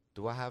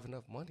 do I have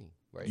enough money?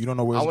 Right? You don't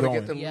know where I it's wanna going.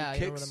 get them Yeah, new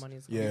you know where kicks. the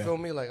money's Yeah. You feel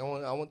me? Like,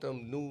 I want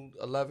them new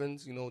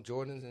 11s, you know,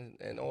 Jordans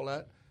and all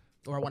that.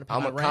 Or I want to pay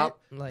I'm my a rent. cop,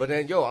 Like, but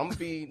then I'm gonna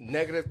be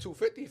negative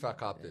 250 if I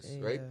cop this,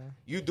 right? Yeah.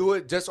 You do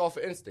it just off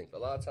of instinct. A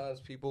lot of times,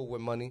 people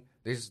with money,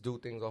 they just do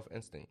things off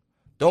instinct.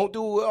 Don't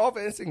do it off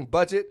of instinct.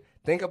 Budget,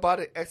 think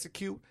about it,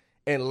 execute,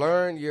 and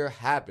learn your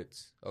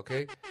habits.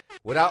 Okay,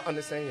 without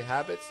understanding your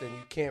habits, then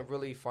you can't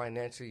really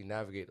financially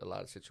navigate a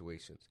lot of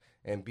situations.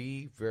 And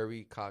be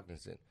very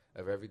cognizant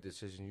of every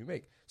decision you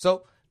make.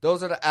 So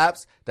those are the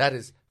apps. That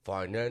is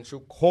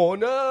Financial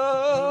Corner.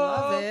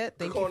 love it.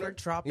 Thank you for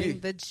dropping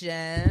the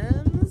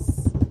gems.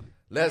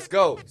 Let's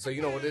go. So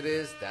you know what it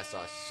is? That's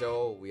our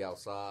show. We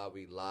outside.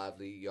 We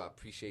lively. Y'all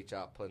appreciate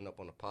y'all putting up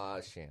on the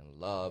pod, sharing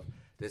love.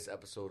 This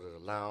episode of The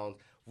Lounge.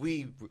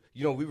 We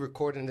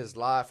recording this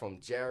live from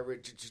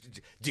Jared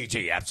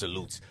DJ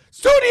Absolute's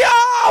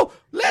studio.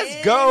 Let's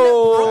In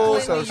go.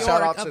 Brooklyn, New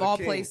shout out York, to of the all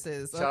king.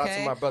 places. Shout out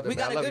to my brother. We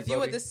man. got I a love good you, view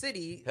of buddy. the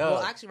city. Yeah.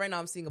 Well, actually, right now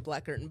I'm seeing a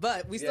black curtain,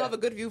 but we still have a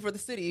good view for the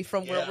city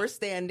from where we're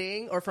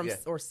standing or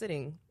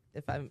sitting.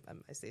 If I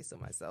say so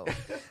myself,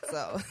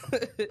 so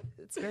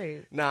it's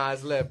great. Nah,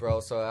 it's lit, bro.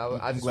 So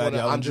I just glad want to.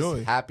 y'all I'm enjoy.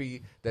 just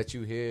happy that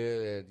you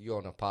here and you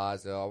on the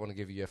pod. So I want to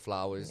give you your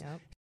flowers. Yep.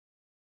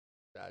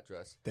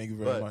 Address. Thank you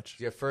very But much.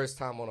 your first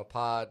time on a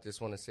pod, just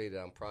want to say that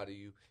I'm proud of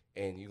you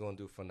and you're going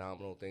to do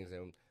phenomenal things.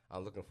 And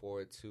I'm looking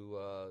forward to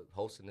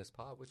hosting this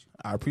pod with you.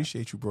 I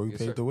appreciate you, bro. You Yes,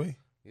 paved sir. the way.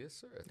 Yes,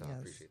 sir. I Yes.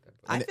 appreciate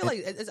that, bro. I feel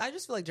like I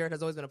just feel like Jared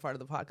has always been a part of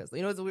the podcast.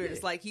 You know, it's weird.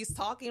 It's like he's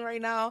talking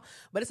right now,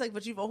 but it's like,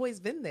 but you've always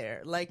been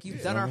there. Like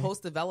you've done our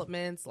host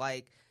developments.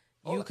 Like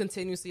you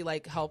continuously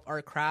like help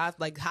our craft.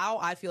 Like how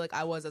I feel like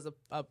I was as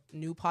a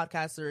new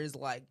podcaster is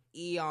like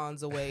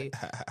eons away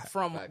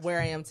from where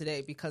I am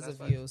today because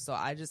of you. So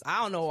I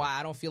don't know why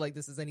I don't feel like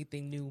this is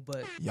anything new,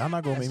 but Y'all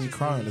not going to make me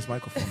cry on this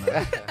microphone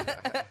now.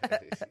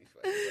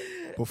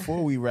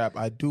 Before we wrap,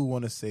 I do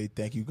want to say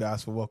thank you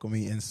guys for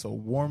welcoming me in so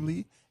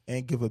warmly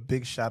and give a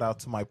big shout out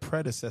to my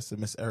predecessor,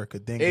 Miss Erica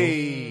Dingle.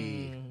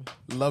 Hey.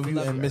 Love you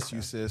and miss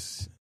you,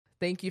 sis.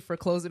 thank you for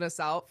closing us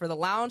out for the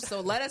lounge.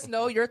 So let us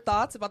know your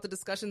thoughts about the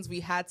discussions we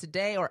had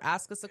today or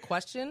ask us a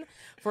question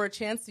for a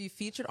chance to be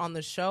featured on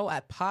the show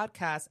at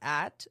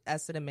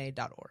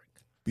podcast@snma.org.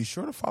 Be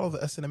sure to follow the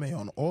SNMA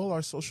on all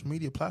our social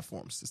media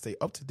platforms to stay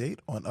up to date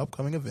on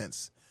upcoming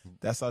events.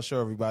 That's our show,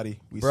 everybody.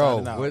 We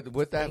Bro, signing out.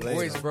 with that Later.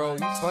 voice, bro, you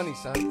funny,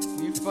 son.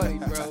 You funny,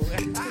 bro.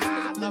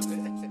 I love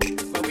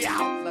it. But we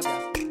out. Love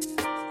you.